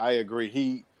I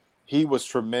agree. He was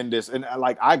tremendous. And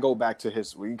like, I go back to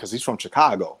his, because he's from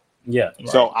Chicago. Yeah. Right.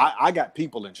 So I got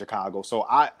people in Chicago. So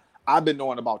I've been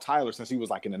knowing about Tyler since he was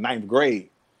like in the 9th grade.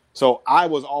 So I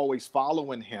was always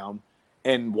following him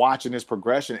and watching his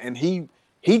progression. And he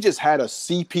just had a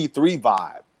CP3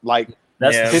 vibe. Like,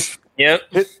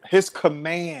 his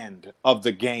command of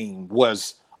the game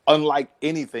was unlike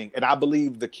anything. And I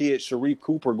believe the kid Sharife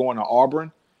Cooper going to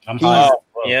Auburn,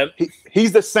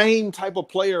 he's the same type of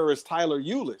player as Tyler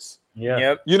Ulis. Yeah.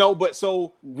 Yep. You know, but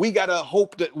so we gotta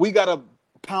hope that we gotta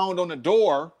pound on the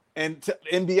door, and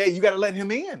NBA, you gotta let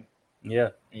him in. Yeah.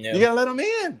 You gotta let him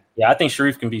in. Yeah, I think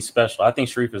Sharife can be special. I think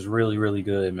Sharife is really, really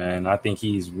good, man. I think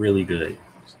he's really good.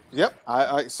 Yep.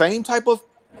 I same type of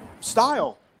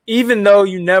style. Even though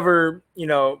you never,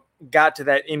 got to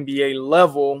that NBA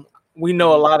level, we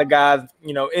know a lot of guys,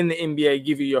 in the NBA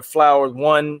give you your flowers.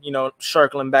 One,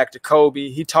 circling back to Kobe,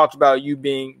 he talked about you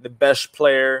being the best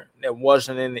player that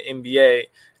wasn't in the NBA.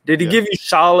 Did he give you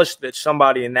solace that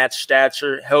somebody in that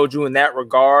stature held you in that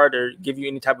regard, or give you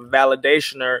any type of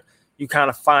validation, or you kind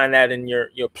of find that in your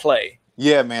play?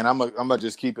 Yeah, man, I'm gonna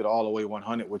just keep it all the way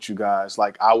 100 with you guys.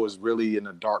 Like, I was really in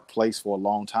a dark place for a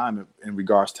long time in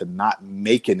regards to not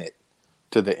making it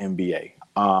to the NBA,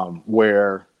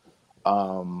 where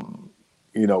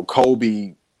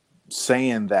Kobe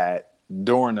saying that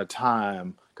during a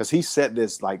time, because he said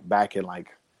this like back in I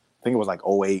think it was like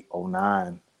 08,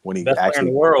 09 when he best actually in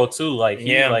the world too. Like,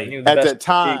 at that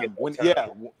time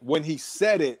when he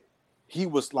said it, he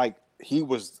was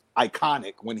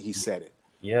iconic when he said it.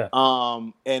 Yeah.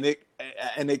 And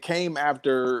it came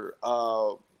after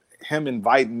him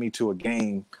inviting me to a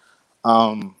game.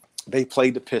 They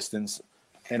played the Pistons,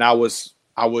 and I was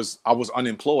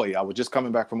unemployed. I was just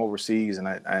coming back from overseas, and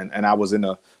I was in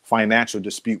a financial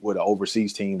dispute with an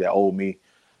overseas team that owed me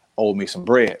some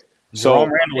bread. So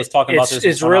Jerome Randall was talking about this.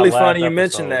 It's really funny you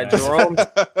mentioned that, Jerome.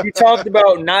 He talked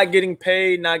about not getting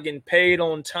paid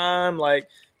on time. Like,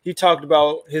 he talked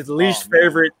about his least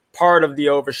favorite part of the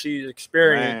overseas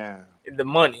experience, the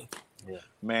money. Yeah.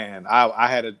 Man, I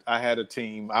had a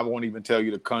team. I won't even tell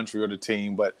you the country or the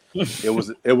team, but it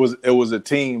was a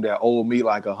team that owed me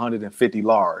like 150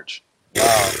 large.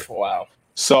 Wow.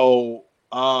 So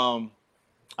I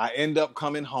end up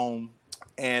coming home,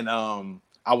 and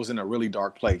I was in a really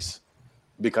dark place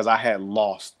because I had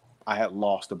lost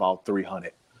about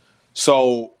 300.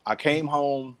 So I came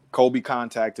home. Kobe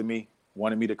contacted me,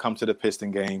 wanted me to come to the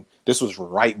Piston game. This was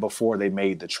right before they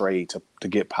made the trade to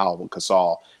get Pau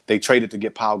Gasol. They traded to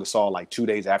get Pau Gasol like 2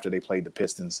 days after they played the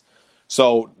Pistons.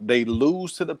 So they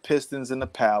lose to the Pistons in the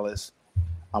Palace.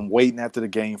 I'm waiting after the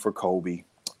game for Kobe,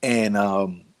 and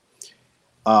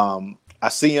I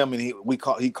see him, and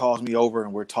he calls me over,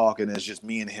 and we're talking. It's just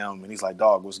me and him, and he's like,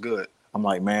 "Dog, what's good?" I'm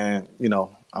like, "Man,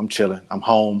 I'm chilling. I'm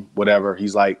home, whatever."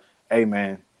 He's like, "Hey,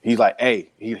 man." He's like,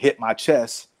 "Hey," he hit my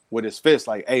chest with his fist,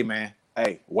 like, "Hey, man,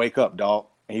 hey, wake up, dog."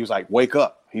 And he was like, "Wake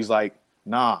up." He's like,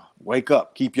 "Nah, wake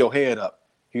up. Keep your head up."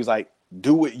 He's like,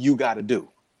 "Do what you got to do."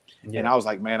 Yeah. And I was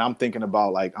like, "Man, I'm thinking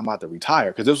about I'm about to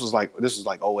retire," because this was like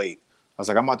 08. I was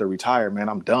like, "I'm about to retire, man.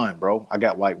 I'm done, bro. I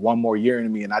got like one more year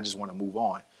in me, and I just want to move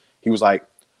on." He was like,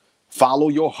 "Follow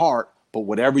your heart, but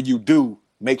whatever you do,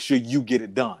 make sure you get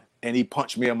it done." And he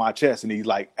punched me in my chest, and he's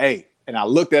like, "Hey," and I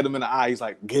looked at him in the eye. He's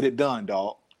like, "Get it done,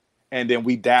 dog." And then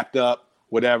we dapped up,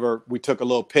 whatever. We took a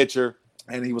little picture,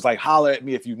 and he was like, "Holler at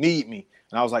me if you need me."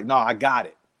 And I was like, "No, I got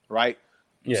it." Right.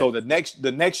 Yeah. So the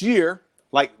next year,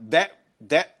 like that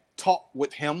talk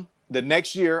with him, the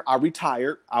next year I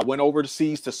retired. I went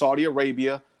overseas to Saudi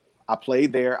Arabia. I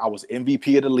played there. I was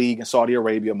MVP of the league in Saudi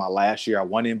Arabia. My last year, I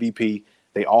won MVP.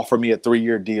 They offered me a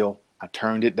 3-year deal. I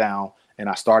turned it down, and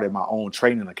I started my own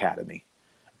training academy.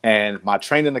 And my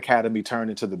training academy turned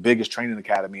into the biggest training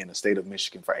academy in the state of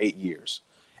Michigan for 8 years.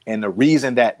 And the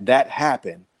reason that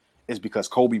happened is because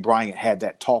Kobe Bryant had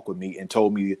that talk with me and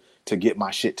told me to get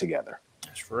my shit together.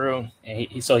 It's real.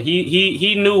 And so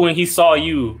he knew when he saw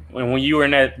you, when you were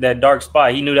in that dark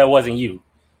spot, he knew that wasn't you.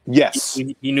 Yes.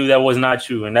 He knew that was not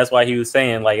you. And that's why he was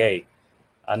saying, like, hey,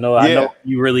 I know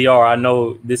you really are. I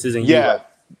know this isn't you. Yeah,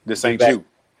 this ain't you.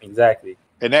 Exactly.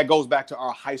 And that goes back to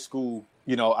our high school,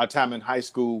 our time in high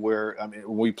school where,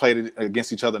 when we played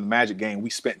against each other in the Magic game, we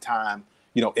spent time,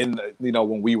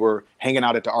 when we were hanging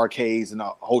out at the arcades and the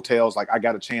hotels. Like,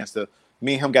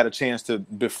 me and him got a chance to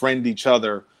befriend each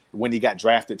other when he got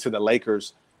drafted to the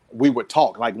Lakers. We would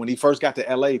talk. Like, when he first got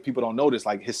to LA, people don't notice,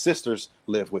 like, his sisters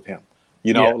lived with him,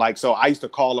 so I used to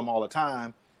call him all the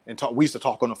time and talk. We used to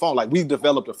talk on the phone. Like, we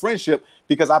developed a friendship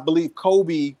because I believe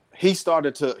Kobe,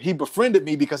 he befriended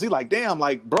me because he like, damn,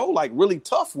 like, bro, like, really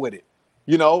tough with it.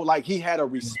 Like, he had a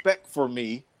respect for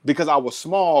me because I was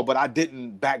small, but I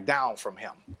didn't back down from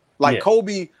him. Like,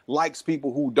 Kobe likes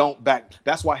people who don't back.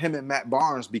 That's why him and Matt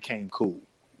Barnes became cool.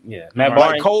 Yeah, Matt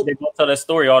Barnes, they both tell that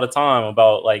story all the time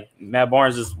about, like, Matt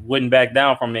Barnes just wouldn't back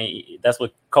down from me. That's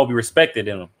what Kobe respected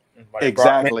in him.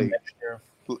 Exactly.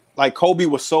 Like, Kobe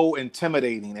was so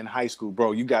intimidating in high school,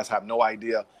 bro. You guys have no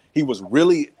idea.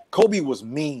 Kobe was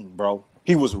mean, bro.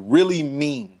 He was really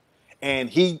mean.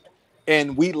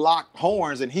 And we locked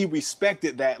horns, and he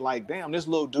respected that. Like, damn, this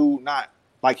little dude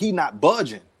he not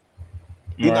budging.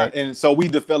 And so we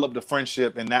developed a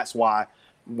friendship, and that's why,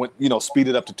 when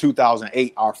speeded up to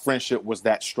 2008, our friendship was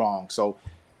that strong. So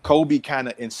Kobe kind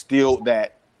of instilled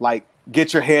that, like,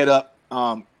 get your head up,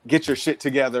 get your shit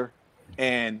together,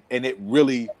 and it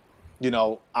really,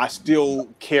 I still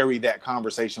carry that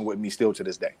conversation with me still to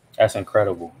this day. That's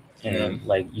incredible. And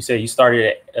like you said, you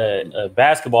started a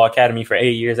basketball academy for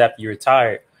 8 years after you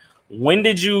retired. When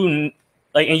did you,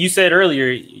 like, and you said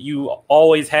earlier, you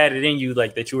always had it in you,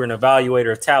 like, that you were an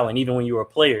evaluator of talent, even when you were a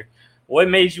player. What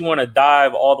made you want to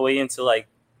dive all the way into, like,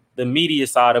 the media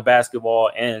side of basketball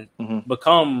and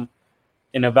become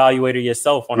an evaluator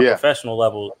yourself on a professional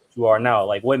level you are now?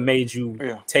 Like, what made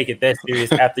you take it that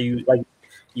serious after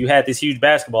you had this huge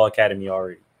basketball academy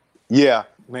already? Yeah,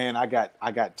 man, I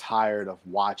got tired of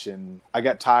watching. I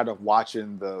got tired of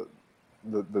watching the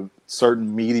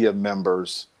certain media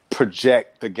members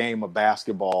project the game of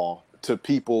basketball to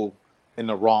people in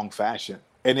the wrong fashion.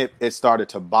 And it started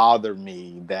to bother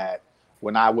me that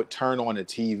when I would turn on the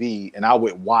TV and I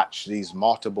would watch these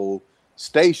multiple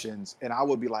stations, and I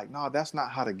would be like, no, that's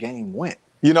not how the game went.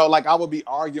 Like, I would be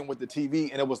arguing with the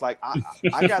TV, and it was like,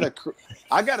 I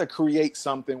gotta create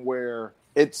something where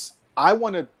I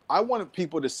wanted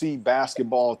people to see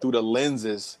basketball through the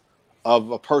lenses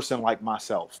of a person like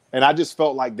myself. And I just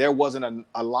felt like there wasn't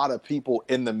a lot of people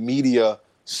in the media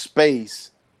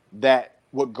space that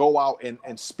would go out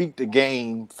and speak the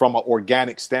game from an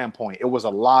organic standpoint. It was a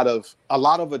lot of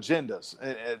agendas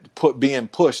being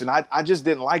pushed. And I just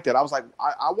didn't like that. I was like,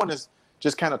 I want to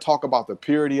just kind of talk about the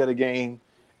purity of the game.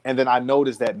 And then I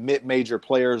noticed that mid-major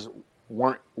players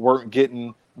weren't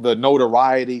getting the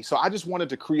notoriety. So I just wanted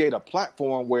to create a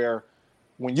platform where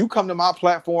when you come to my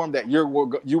platform, that you were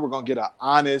going to get an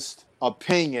honest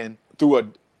opinion through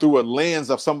a lens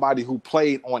of somebody who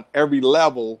played on every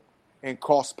level and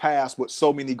crossed paths with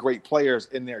so many great players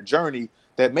in their journey,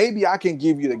 that maybe I can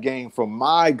give you the game from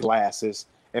my glasses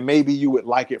and maybe you would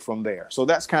like it from there. So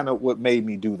that's kind of what made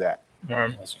me do that.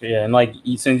 Yeah, and like,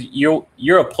 since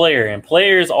you're a player, and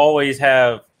players always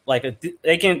have like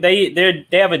they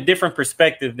have a different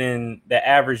perspective than the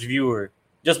average viewer,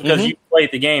 just because you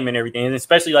played the game and everything. And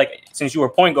especially, like, since you were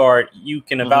point guard, you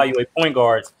can evaluate point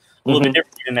guards a little bit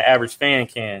differently than the average fan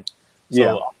can.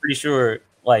 So I'm pretty sure,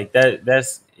 like,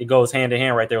 it goes hand in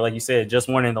hand right there. Like you said, just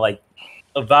wanting to, like,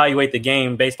 evaluate the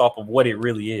game based off of what it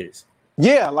really is.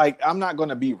 Yeah, like, I'm not going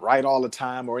to be right all the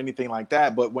time or anything like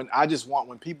that. But when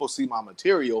people see my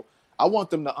material, I want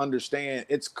them to understand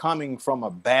it's coming from a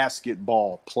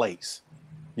basketball place.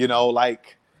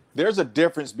 Like, there's a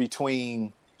difference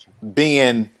between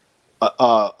being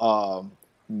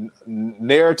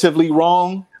narratively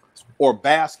wrong or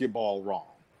basketball wrong.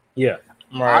 Yeah.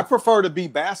 Right. I prefer to be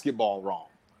basketball wrong.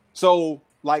 So,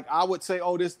 like, I would say,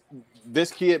 oh,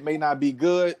 this kid may not be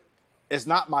good. It's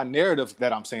not my narrative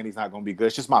that I'm saying he's not going to be good.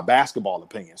 It's just my basketball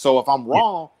opinion. So if I'm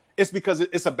wrong, it's because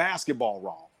it's a basketball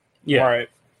wrong. Yeah. Right.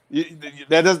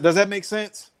 Does that make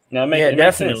sense? No,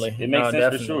 definitely. It makes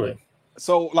sense for sure.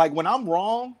 So, like, when I'm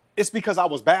wrong, it's because I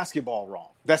was basketball wrong.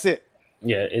 That's it.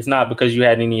 Yeah, it's not because you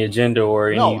had any agenda or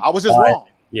any. No, I was just wrong.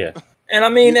 Yeah. And I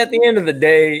mean, at the end of the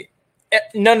day,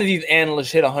 none of these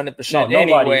analysts hit 100%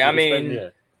 anyway. I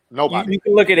mean, nobody. You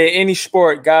can look at it, any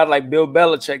sport, God like Bill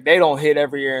Belichick, they don't hit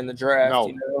every year in the draft.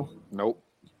 No. Nope.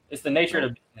 It's the nature of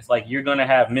the business. Like, you're going to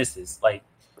have misses. Like,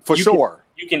 for sure.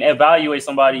 You can evaluate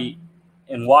somebody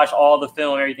and watch all the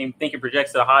film and everything, think it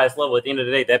projects to the highest level, at the end of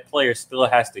the day, that player still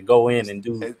has to go in and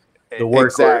do the work.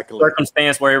 Exactly.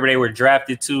 Circumstance wherever they were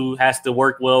drafted to has to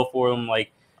work well for them.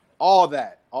 Like all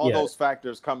those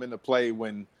factors come into play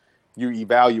when you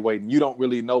evaluate, and you don't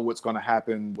really know what's going to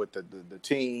happen with the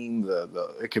team.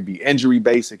 It could be injury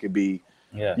based. It could be,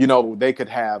 they could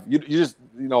have you just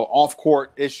off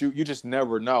court issue. You just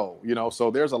never know. So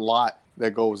there's a lot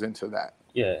that goes into that.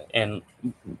 Yeah,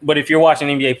 but if you're watching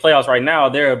NBA playoffs right now,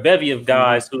 there are a bevy of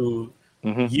guys who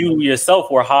you yourself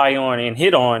were high on and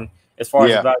hit on as far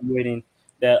as evaluating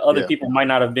that other people might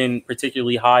not have been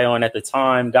particularly high on at the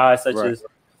time. Guys such as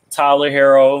Tyler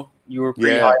Herro, you were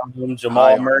pretty high on him.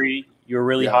 Jamal Murray, you were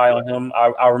really high on him.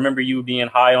 I remember you being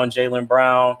high on Jaylen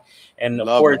Brown. And, of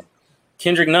course,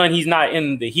 Kendrick Nunn, he's not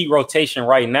in the Heat rotation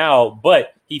right now,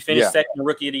 but he finished second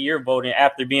Rookie of the Year voting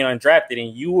after being undrafted.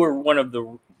 And you were one of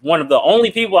the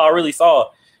only people I really saw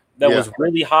that was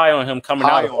really high on him coming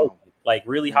out of Oakland. Like,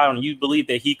 really high on him. You believed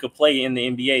that he could play in the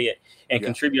NBA and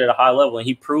contribute at a high level. And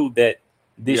he proved that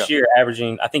this year,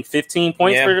 averaging, I think, 15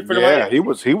 points for the Miami.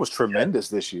 He was tremendous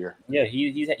this year. Yeah,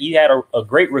 he had a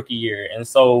great rookie year. And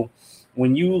so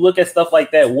when you look at stuff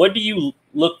like that, what do you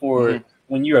look for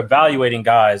when you're evaluating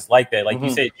guys like that? Like you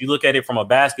said, you look at it from a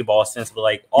basketball sense, but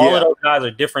like all of those guys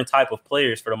are different type of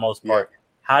players for the most part.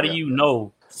 How do you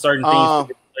know certain things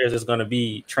for players is going to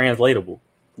be translatable?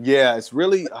 Yeah, it's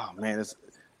really,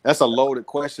 that's a loaded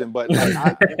question, but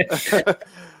it's like,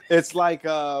 it's like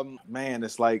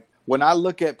when I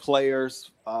look at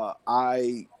players,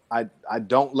 I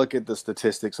don't look at the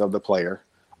statistics of the player.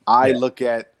 I look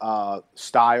at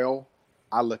style.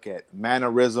 I look at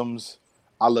mannerisms.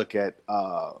 I look at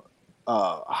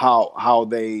how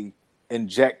they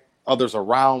inject others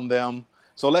around them.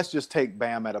 So let's just take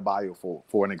Bam Adebayo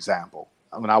for an example.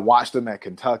 When I watched him at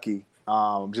Kentucky,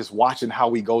 just watching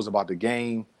how he goes about the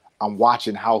game, I'm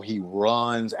watching how he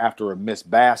runs after a missed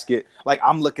basket. Like,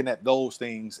 I'm looking at those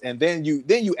things, and then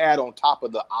you add on top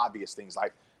of the obvious things,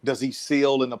 like, does he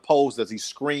seal in the post? Does he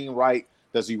screen right?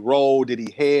 Does he roll? Did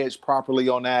he hedge properly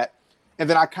on that? And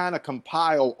then I kind of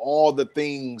compile all the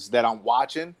things that I'm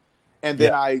watching, and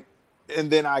then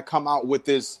I come out with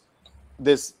this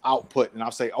output, and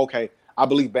I'll say, okay, I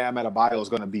believe Bam Adebayo is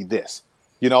going to be this.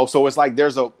 So it's like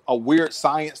there's a weird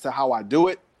science to how I do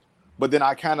it, but then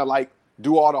I kind of like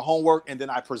do all the homework, and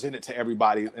then I present it to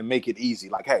everybody and make it easy.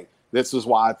 Like, hey, this is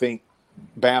why I think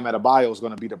Bam Adebayo is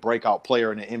going to be the breakout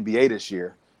player in the NBA this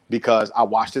year, because I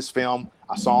watched his film.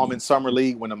 I saw him in Summer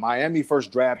League. When the Miami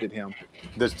first drafted him,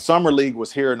 the Summer League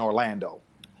was here in Orlando.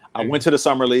 I went to the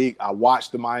Summer League. I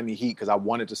watched the Miami Heat because I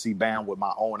wanted to see Bam with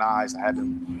my own eyes. I had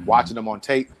been watching him on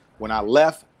tape. When I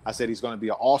left, I said he's going to be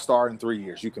an all-star in 3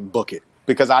 years. You can book it.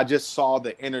 Because I just saw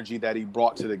the energy that he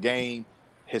brought to the game,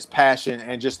 his passion,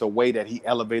 and just the way that he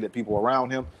elevated people around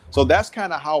him. So that's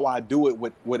kind of how I do it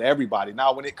with everybody.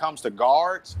 Now, when it comes to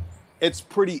guards, it's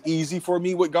pretty easy for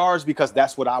me with guards because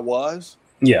that's what I was.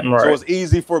 Yeah, right. So it's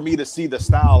easy for me to see the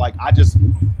style. Like, I just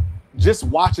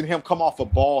watching him come off a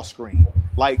ball screen.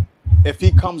 Like, if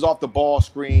he comes off the ball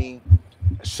screen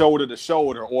shoulder to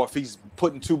shoulder, or if he's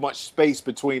putting too much space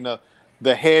between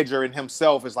the hedger and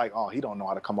himself, is like, oh, he don't know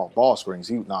how to come off ball screens.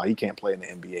 He can't play in the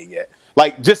NBA yet.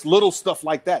 Like, just little stuff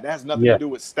like that. That has nothing to do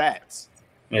with stats.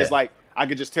 Yeah. It's like I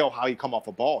could just tell how he come off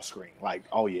a ball screen. Like,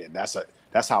 oh yeah, that's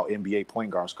how NBA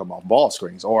point guards come off ball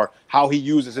screens. Or how he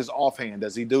uses his offhand.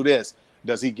 Does he do this?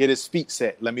 Does he get his feet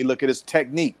set? Let me look at his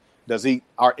technique. Is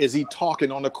he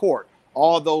talking on the court?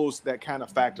 All those that kind of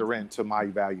factor into my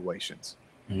evaluations.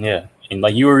 Yeah, and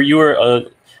like you were.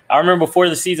 I remember before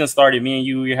the season started, me and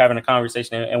you were having a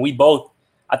conversation, and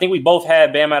I think we both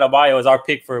had Bam Adebayo as our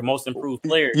pick for most improved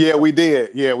player. Yeah, we did.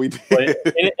 But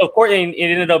of course, it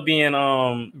ended up being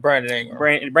Brandon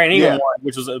Ingram. Brandon Ingram won,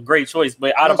 which was a great choice.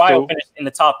 But Adebayo finished in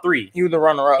the top 3. He was the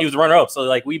runner-up. So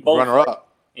like we both runner-up.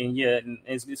 And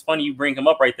it's funny you bring him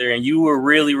up right there, and you were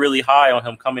really, really high on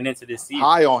him coming into this season.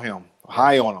 High on him.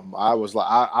 I was like,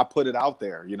 I put it out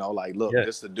there, like, look,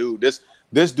 this the dude.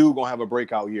 This dude gonna have a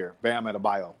breakout year. Bam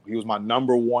Adebayo. He was my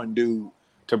number one dude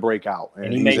to break out,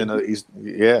 and he made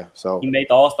the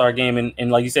All-Star game,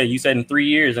 and like you said in 3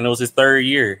 years, and it was his third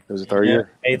year. It was his third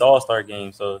year. Made the All-Star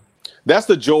game. So that's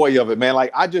the joy of it, man.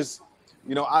 Like, I just.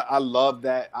 I love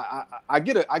that. I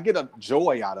get a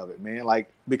joy out of it, man. Like,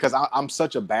 because I'm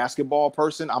such a basketball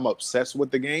person. I'm obsessed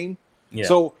with the game. Yeah.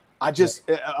 So I just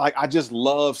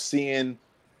love seeing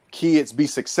kids be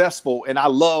successful, and I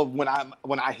love when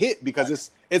I hit,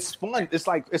 because it's fun.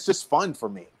 It's just fun for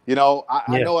me. I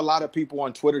know a lot of people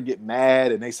on Twitter get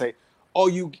mad and they say,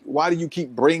 "Oh, why do you keep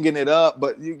bringing it up?"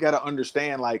 But you got to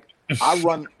understand, like, I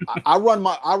run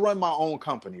my own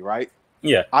company, right?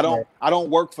 Yeah. I don't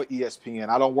work for ESPN.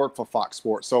 I don't work for Fox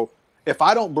Sports. So if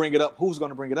I don't bring it up, who's going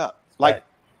to bring it up? Like, right.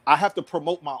 I have to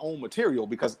promote my own material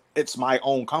because it's my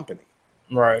own company.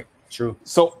 Right. True.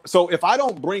 So if I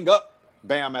don't bring up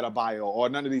Bam Adebayo or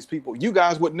none of these people, you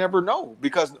guys would never know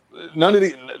because none of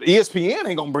the ESPN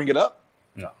ain't gonna bring it up.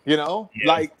 No. You know,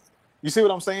 like, you see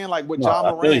what I'm saying? Like with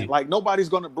Ja Morant, like nobody's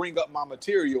gonna bring up my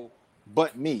material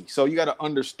but me. So you got to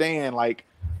understand, like,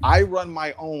 I run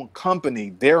my own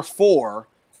company, therefore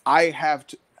I have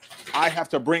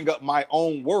to bring up my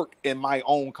own work in my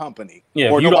own company,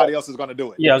 or nobody else is going to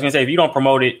do it. Yeah, I was gonna say, if you don't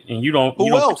promote it and you don't,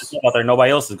 who else out there,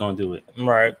 nobody else is going to do it.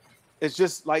 Right. It's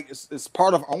just like it's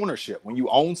part of ownership. When you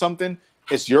own something,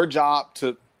 it's your job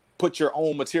to put your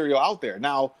own material out there.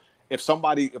 Now, if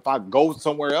I go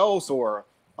somewhere else or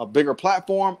a bigger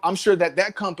platform, I'm sure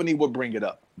that company would bring it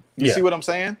up. You see what I'm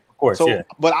saying? Of course. So,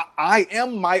 but I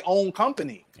am my own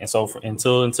company. And so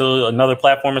until another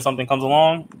platform or something comes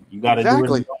along, you got to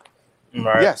do it.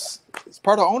 Right. Yes, it's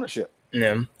part of ownership.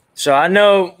 Yeah. So I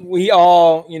know we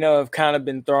all, have kind of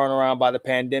been thrown around by the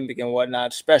pandemic and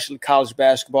whatnot, especially college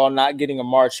basketball not getting a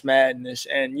March Madness,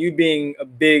 and you being a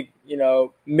big,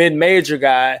 mid-major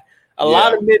guy. A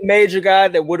lot of mid-major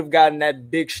guys that would have gotten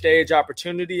that big stage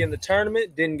opportunity in the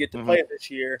tournament didn't get to play this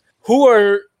year. Who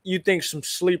are you think some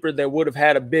sleeper that would have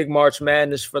had a big March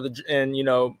Madness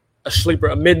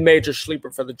a mid-major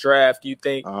sleeper for the draft you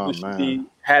think we should be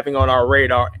having on our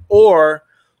radar? Or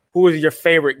who is your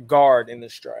favorite guard in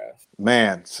this draft?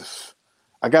 Man,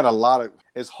 I got a lot of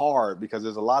 – it's hard because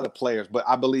there's a lot of players, but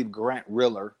I believe Grant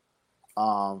Riller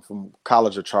from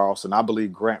College of Charleston, I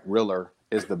believe Grant Riller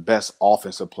is the best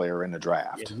offensive player in the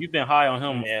draft. Yeah, you've been high on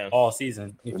him all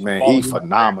season. Man, he's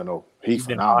phenomenal. He's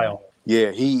phenomenal.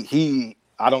 Yeah, he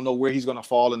I don't know where he's going to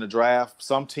fall in the draft.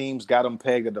 Some teams got him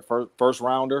pegged at the first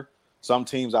rounder. Some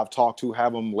teams I've talked to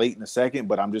have him late in the second,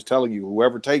 but I'm just telling you,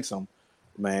 whoever takes him,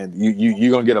 man,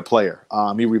 you're going to get a player.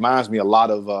 He reminds me a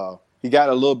lot of he got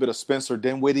a little bit of Spencer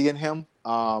Dinwiddie in him,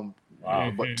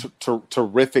 but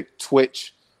terrific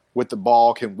twitch with the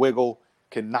ball, can wiggle,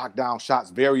 can knock down shots,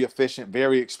 very efficient,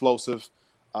 very explosive.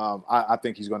 I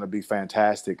think he's going to be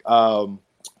fantastic. A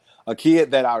kid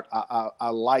that I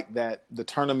like that the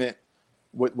tournament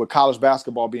with college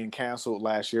basketball being canceled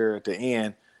last year at the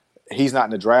end, he's not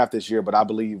in the draft this year, but I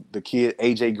believe the kid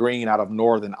AJ Green out of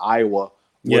Northern Iowa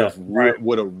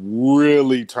would have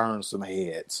really turned some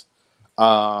heads.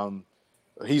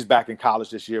 He's back in college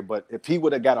this year, but if he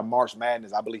would have got a March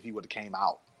Madness, I believe he would have came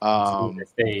out.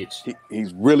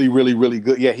 He's really, really, really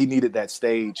good. Yeah, he needed that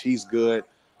stage. He's good.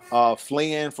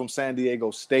 Flynn from San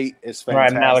Diego State is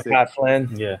fantastic. Right, Malachi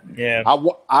Flynn. Yeah.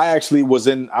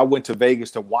 I went to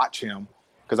Vegas to watch him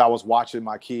because I was watching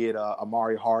my kid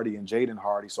Amari Hardy and Jaden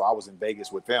Hardy, so I was in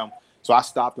Vegas with them. So I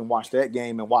stopped and watched that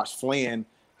game and watched Flynn.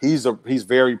 He's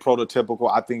very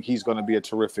prototypical. I think he's going to be a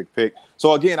terrific pick.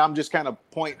 So again, I'm just kind of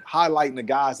highlighting the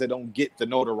guys that don't get the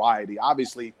notoriety.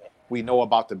 Obviously, we know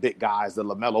about the big guys, the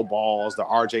LaMelo Balls, the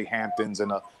RJ Hamptons,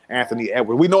 and the Anthony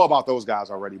Edwards. We know about those guys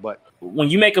already. But when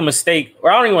you make a mistake,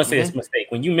 or I don't even want to say it's a mistake,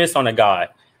 when you miss on a guy,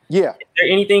 is there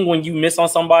anything when you miss on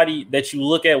somebody that you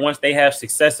look at once they have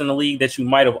success in the league that you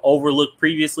might have overlooked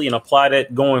previously and apply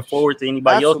that going forward to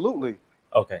anybody else? Absolutely.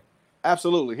 Okay.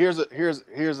 Absolutely.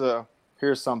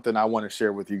 Here's something I want to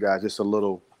share with you guys. Just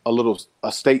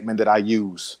a statement that I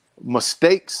use.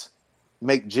 Mistakes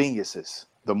make geniuses.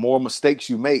 The more mistakes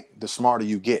you make, the smarter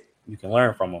you get. You can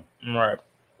learn from them. Right.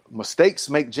 Mistakes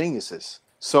make geniuses.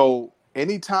 So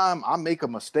anytime I make a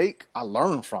mistake, I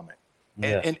learn from it.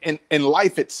 Yeah. And in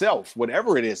life itself,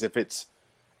 whatever it is, if it's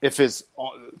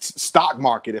stock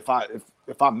market, if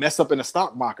I mess up in the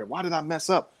stock market, why did I mess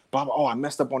up? Oh, I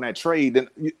messed up on that trade. Then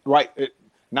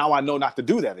now I know not to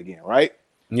do that again, right?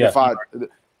 Yeah.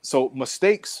 So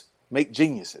mistakes make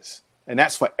geniuses, and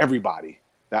that's for everybody.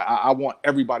 I want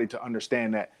everybody to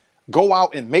understand that. Go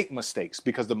out and make mistakes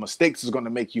because the mistakes is going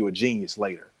to make you a genius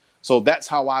later. So that's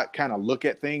how I kind of look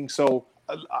at things. So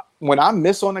when I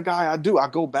miss on a guy, I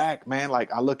go back, man.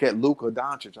 Like I look at Luka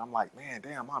Doncic, I'm like, man,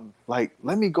 damn, I'm like,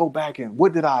 let me go back and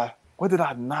what did I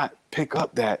not pick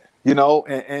up that,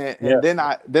 and then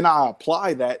I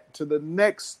apply that to the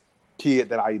next kid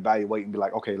that I evaluate and be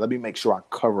like, okay, let me make sure I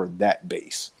cover that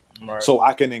base, so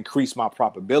I can increase my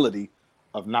probability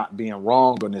of not being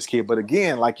wrong on this kid. But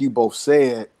again, like you both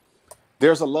said,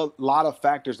 there's a lot of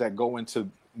factors that go into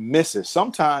misses.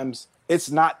 Sometimes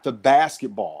it's not the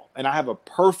basketball. And I have a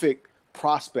perfect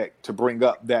prospect to bring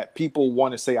up that people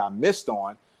want to say I missed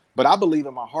on, but I believe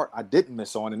in my heart I didn't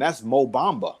miss on, and that's Mo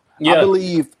Bamba. Yeah.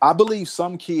 I believe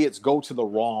some kids go to the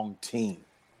wrong team.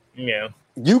 Yeah.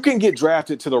 You can get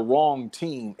drafted to the wrong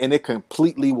team, and it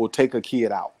completely will take a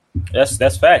kid out.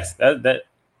 That's facts. That's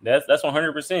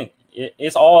 100%.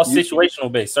 It's all situational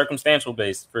based, circumstantial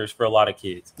based for a lot of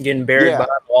kids. Getting buried by an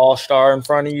all-star in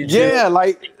front of you. Yeah,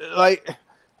 like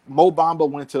Mo Bamba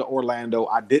went to Orlando.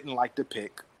 I didn't like the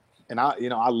pick, and I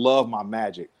love my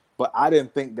Magic, but I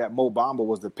didn't think that Mo Bamba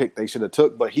was the pick they should have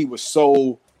took. But he was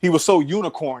so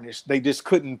unicornish, they just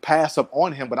couldn't pass up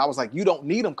on him. But I was like, you don't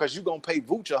need him because you're gonna pay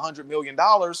Vooch $100 million.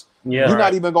 Yeah,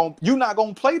 you're not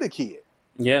gonna play the kid.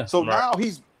 Yeah. So now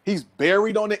he's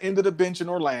buried on the end of the bench in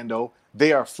Orlando.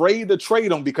 They are afraid to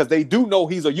trade him because they do know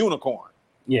he's a unicorn.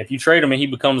 Yeah, if you trade him and he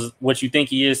becomes what you think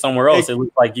he is somewhere else, it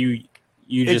looks like you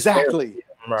just exactly.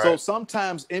 Right. So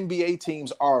sometimes NBA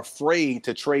teams are afraid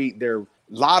to trade their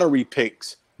lottery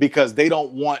picks because they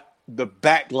don't want the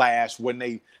backlash when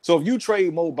they. So if you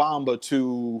trade Mo Bamba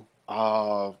to,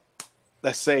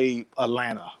 let's say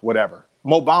Atlanta, whatever,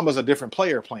 Mo Bamba's a different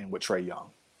player playing with Trae Young.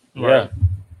 Yeah.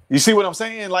 You see what I'm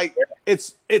saying? Like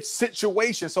it's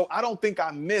situation. So I don't think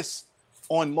I miss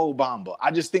on Mo Bamba. I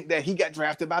just think that he got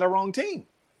drafted by the wrong team.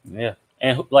 Yeah.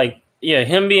 And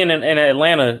him being in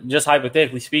Atlanta, just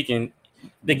hypothetically speaking,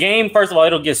 the game, first of all,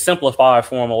 it'll get simplified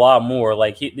for him a lot more.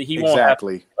 Like he won't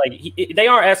exactly. They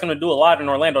aren't asking him to do a lot in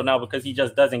Orlando now because he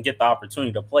just doesn't get the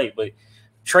opportunity to play. But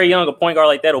Trae Young, a point guard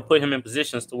like that, will put him in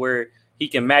positions to where he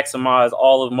can maximize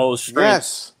all of Mo's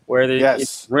strengths. Yes. Whether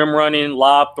it's rim running,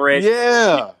 lob threat,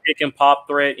 pick and pop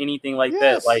threat, anything like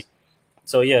that. Like,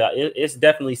 so yeah, it's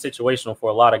definitely situational for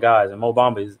a lot of guys, and Mo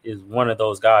Bamba is one of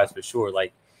those guys for sure.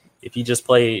 Like, if he just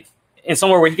played in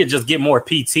somewhere where he could just get more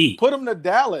PT, put him to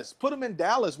Dallas, put him in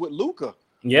Dallas with Luka.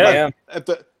 Yeah,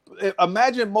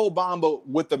 imagine Mo Bamba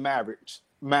with the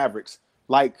Mavericks,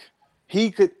 like he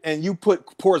could, and you put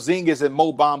Porzingis and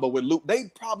Mo Bamba with Luka.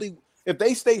 They probably, if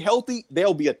they stay healthy,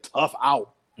 they'll be a tough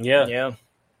out. Yeah.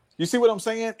 You see what I'm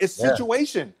saying? It's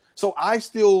situation. So I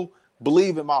still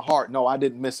believe in my heart. No, I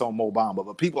didn't miss on Mo Bamba.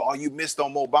 But people, you missed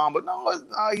on Mo Bamba. No,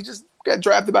 he just got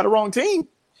drafted by the wrong team.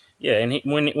 Yeah, and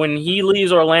when he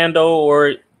leaves Orlando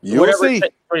or whatever,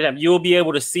 for example, you'll be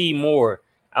able to see more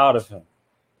out of him.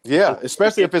 Yeah,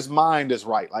 especially if his mind is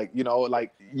right. Like,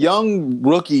 like young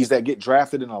rookies that get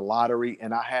drafted in a lottery.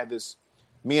 And I had this,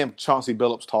 me and Chauncey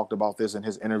Billups talked about this in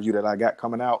his interview that I got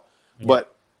coming out. Yeah.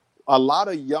 But a lot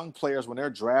of young players, when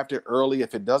they're drafted early,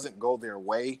 if it doesn't go their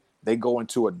way, they go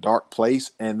into a dark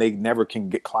place and they never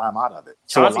can climb out of it.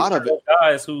 So Chauncey's a lot of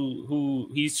guys who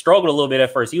he struggled a little bit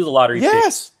at first. He was a lottery pick.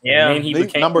 Yeah. And then he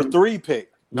became number 3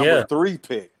 pick.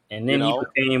 And then he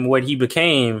became what he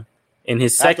became in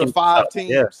his second after 5 teams.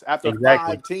 Yeah, after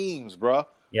 5 teams, bro.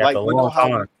 Yeah, like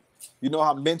you know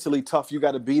how mentally tough you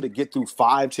got to be to get through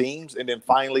 5 teams and then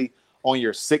finally on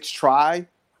your 6th try,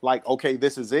 like, okay,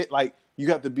 this is it. Like, you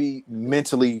have to be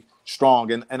mentally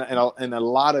strong, and a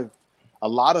lot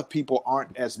of people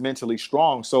aren't as mentally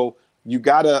strong. So you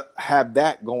got to have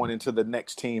that going into the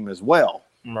next team as well.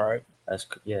 Right.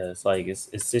 It's like it's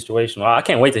situational. I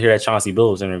can't wait to hear that Chauncey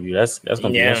Billups interview. That's going to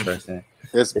be interesting.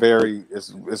 It's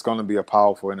going to be a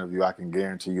powerful interview. I can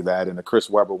guarantee you that. And the Chris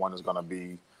Webber one is going to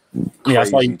be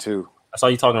crazy too. I saw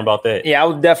you talking about that. Yeah, I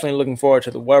was definitely looking forward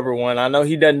to the Weber one. I know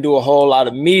he doesn't do a whole lot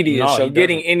of media, so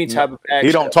getting any type of action.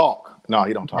 He don't talk. No,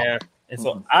 he don't talk. Yeah. And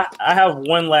so I have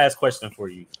one last question for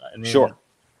you. Sure.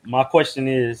 My question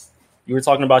is, you were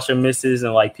talking about your misses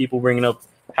and like people bringing up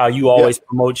how you always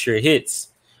promote your hits.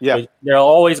 Yeah. But there are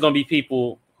always going to be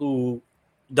people who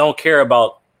don't care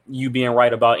about you being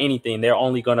right about anything. They're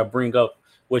only going to bring up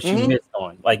what you missed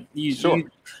on. Like you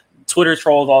Twitter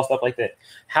trolls, all stuff like that.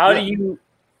 How do you,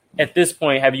 at this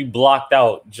point, have you blocked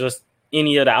out just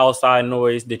any of the outside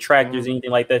noise, detractors,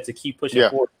 anything like that to keep pushing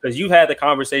forward? Because you've had the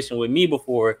conversation with me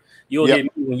before. You'll hit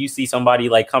me when you see somebody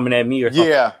like coming at me or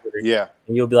something. Yeah.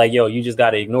 And you'll be like, yo, you just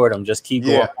got to ignore them. Just keep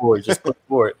going forward. Just push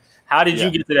forward. How did you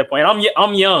get to that point?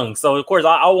 I'm young. So, of course,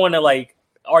 I want to like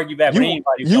argue back with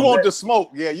anybody. You want the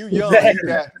smoke. Yeah, you young.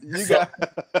 Exactly. You got.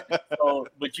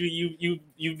 But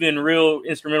you've been real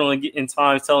instrumental in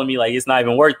times telling me like it's not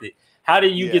even worth it. How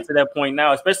did you get to that point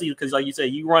now? Especially because, like you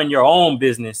said, you run your own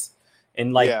business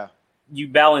and like you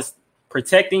balance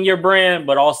protecting your brand,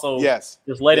 but also just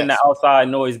letting the outside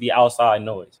noise be outside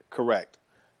noise. Correct.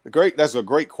 That's a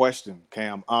great question,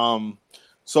 Cam.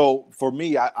 So for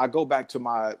me, I go back to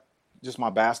my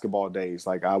basketball days.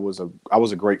 Like I was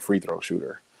a great free throw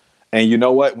shooter. And you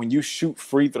know what? When you shoot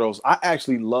free throws, I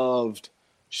actually loved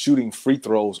shooting free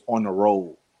throws on the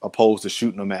road opposed to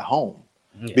shooting them at home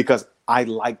because I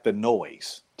like the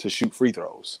noise to shoot free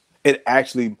throws. It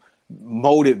actually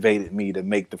motivated me to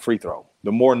make the free throw.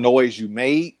 The more noise you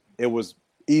made, it was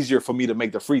easier for me to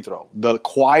make the free throw. The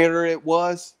quieter it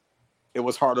was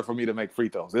harder for me to make free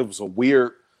throws. It was a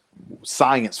weird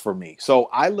science for me. So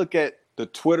I look at the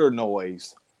Twitter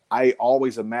noise, I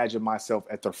always imagine myself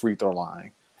at the free throw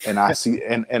line. And I see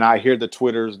and I hear the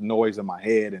Twitter's noise in my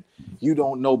head, and you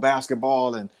don't know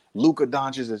basketball, and Luka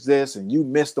Doncic is this, and you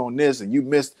missed on this, and you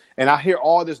missed, and I hear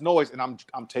all this noise, and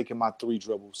I'm taking my 3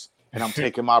 dribbles, and I'm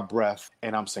taking my breath,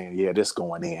 and I'm saying, yeah, this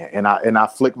going in, and I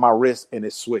flick my wrist, and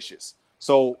it swishes.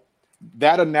 So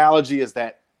that analogy is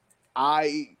that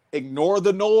I ignore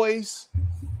the noise,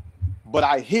 but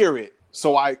I hear it,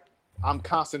 so I'm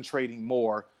concentrating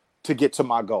more to get to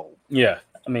my goal. Yeah.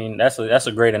 I mean, that's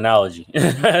a great analogy.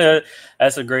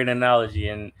 That's a great analogy.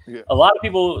 And a lot of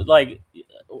people, like,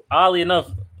 oddly enough,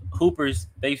 hoopers,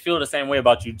 they feel the same way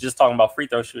about you just talking about free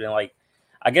throw shooting. Like,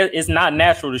 I guess it's not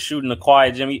natural to shoot in the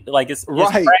quiet gym. Like, it's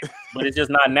right, practice, but it's just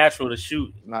not natural to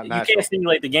shoot. Not you natural. Can't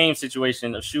simulate the game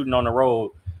situation of shooting on the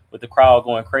road with the crowd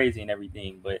going crazy and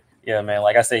everything. But yeah, man,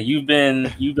 like I say, you've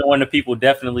been one of the people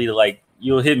definitely to, like,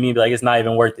 you'll hit me and be like, it's not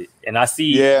even worth it. And I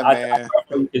see, man,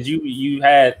 because you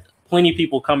had plenty of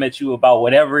people come at you about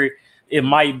whatever it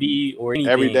might be or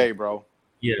anything. Every day, bro.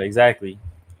 Yeah, exactly.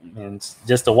 And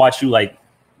just to watch you, like,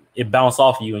 it bounce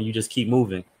off you and you just keep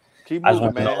moving. I just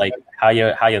want to know, like, how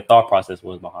your thought process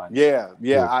was behind it.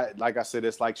 Yeah. Like I said,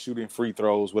 it's like shooting free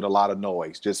throws with a lot of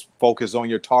noise. Just focus on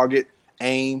your target,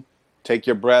 aim, take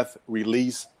your breath,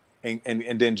 release, and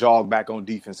then jog back on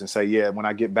defense and say, yeah, when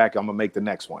I get back, I'm gonna make the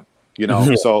next one. You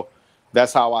know, so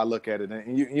that's how I look at it.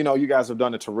 And you know, you guys have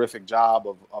done a terrific job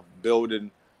of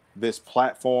building this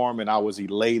platform, and I was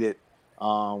elated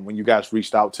when you guys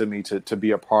reached out to me to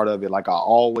be a part of it. Like, I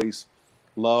always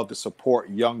love to support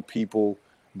young people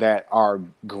that are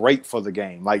great for the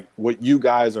game. Like what you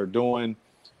guys are doing,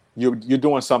 you're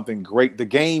doing something great. The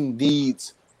game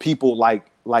needs people like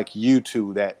you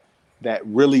two that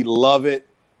really love it,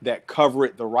 that cover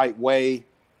it the right way,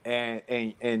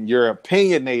 and you're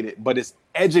opinionated, but it's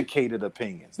educated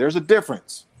opinions. There's a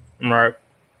difference. Right.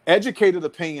 Educated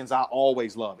opinions I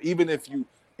always love, even if you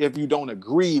don't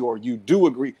agree or you do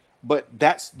agree, but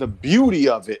that's the beauty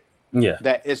of it. Yeah.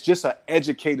 That it's just an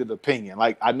educated opinion.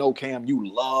 Like, I know, Cam, you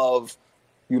love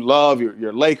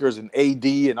your Lakers and AD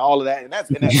and all of that, and that's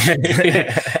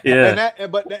yeah.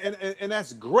 And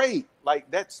that's great. Like,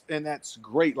 that's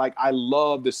great. Like, I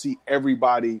love to see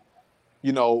everybody,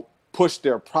 you know, push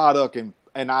their product,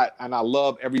 and I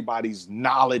love everybody's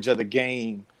knowledge of the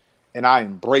game, and I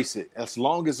embrace it as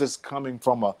long as it's coming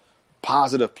from a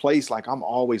positive place. Like, I'm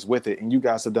always with it, and you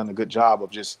guys have done a good job of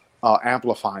just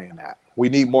amplifying that. We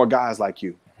need more guys like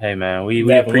you. Hey, man, we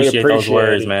appreciate those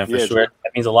words, man, for sure.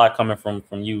 That means a lot coming from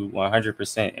you,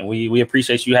 100%. And we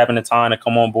appreciate you having the time to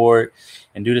come on board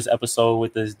and do this episode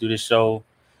with us, do this show.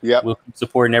 Yeah, we'll keep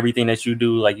supporting everything that you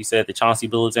do. Like you said, the Chauncey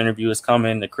Billups interview is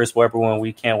coming. The Chris Webber one,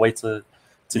 we can't wait to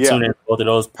tune in to both of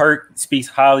those. Perk speaks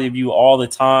highly of you all the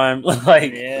time.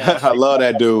 Like, I love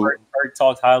that dude. Perk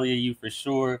talks highly of you for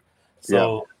sure.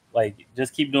 So, like,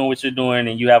 just keep doing what you're doing,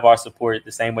 and you have our support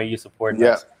the same way you support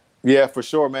us. Yeah, for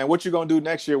sure, man. What you gonna do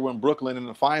next year when Brooklyn in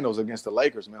the finals against the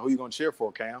Lakers, man? Who you gonna cheer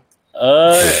for, Cam?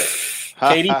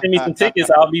 KD send me some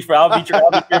tickets. I'll be cheering for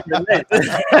the Nets.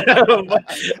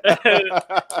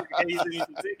 KD send me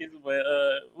some tickets, but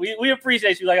we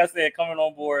appreciate you. Like I said, coming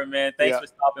on board, man. Thanks for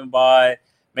stopping by.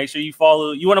 Make sure you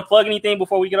follow. You want to plug anything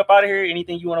before we get up out of here?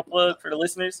 Anything you want to plug for the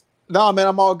listeners? No, man,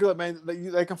 I'm all good, man.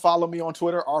 They can follow me on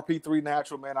Twitter, RP3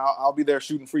 Natural, man. I'll be there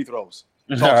shooting free throws.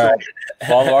 All right.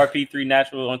 Follow RP3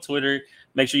 Natural on Twitter.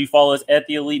 Make sure you follow us at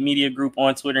the Elite Media Group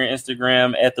on Twitter and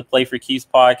Instagram, at the Play for Keeps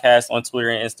podcast on Twitter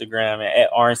and Instagram, and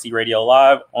at RNC Radio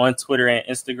Live on Twitter and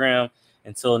Instagram.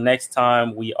 Until next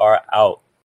time, we are out.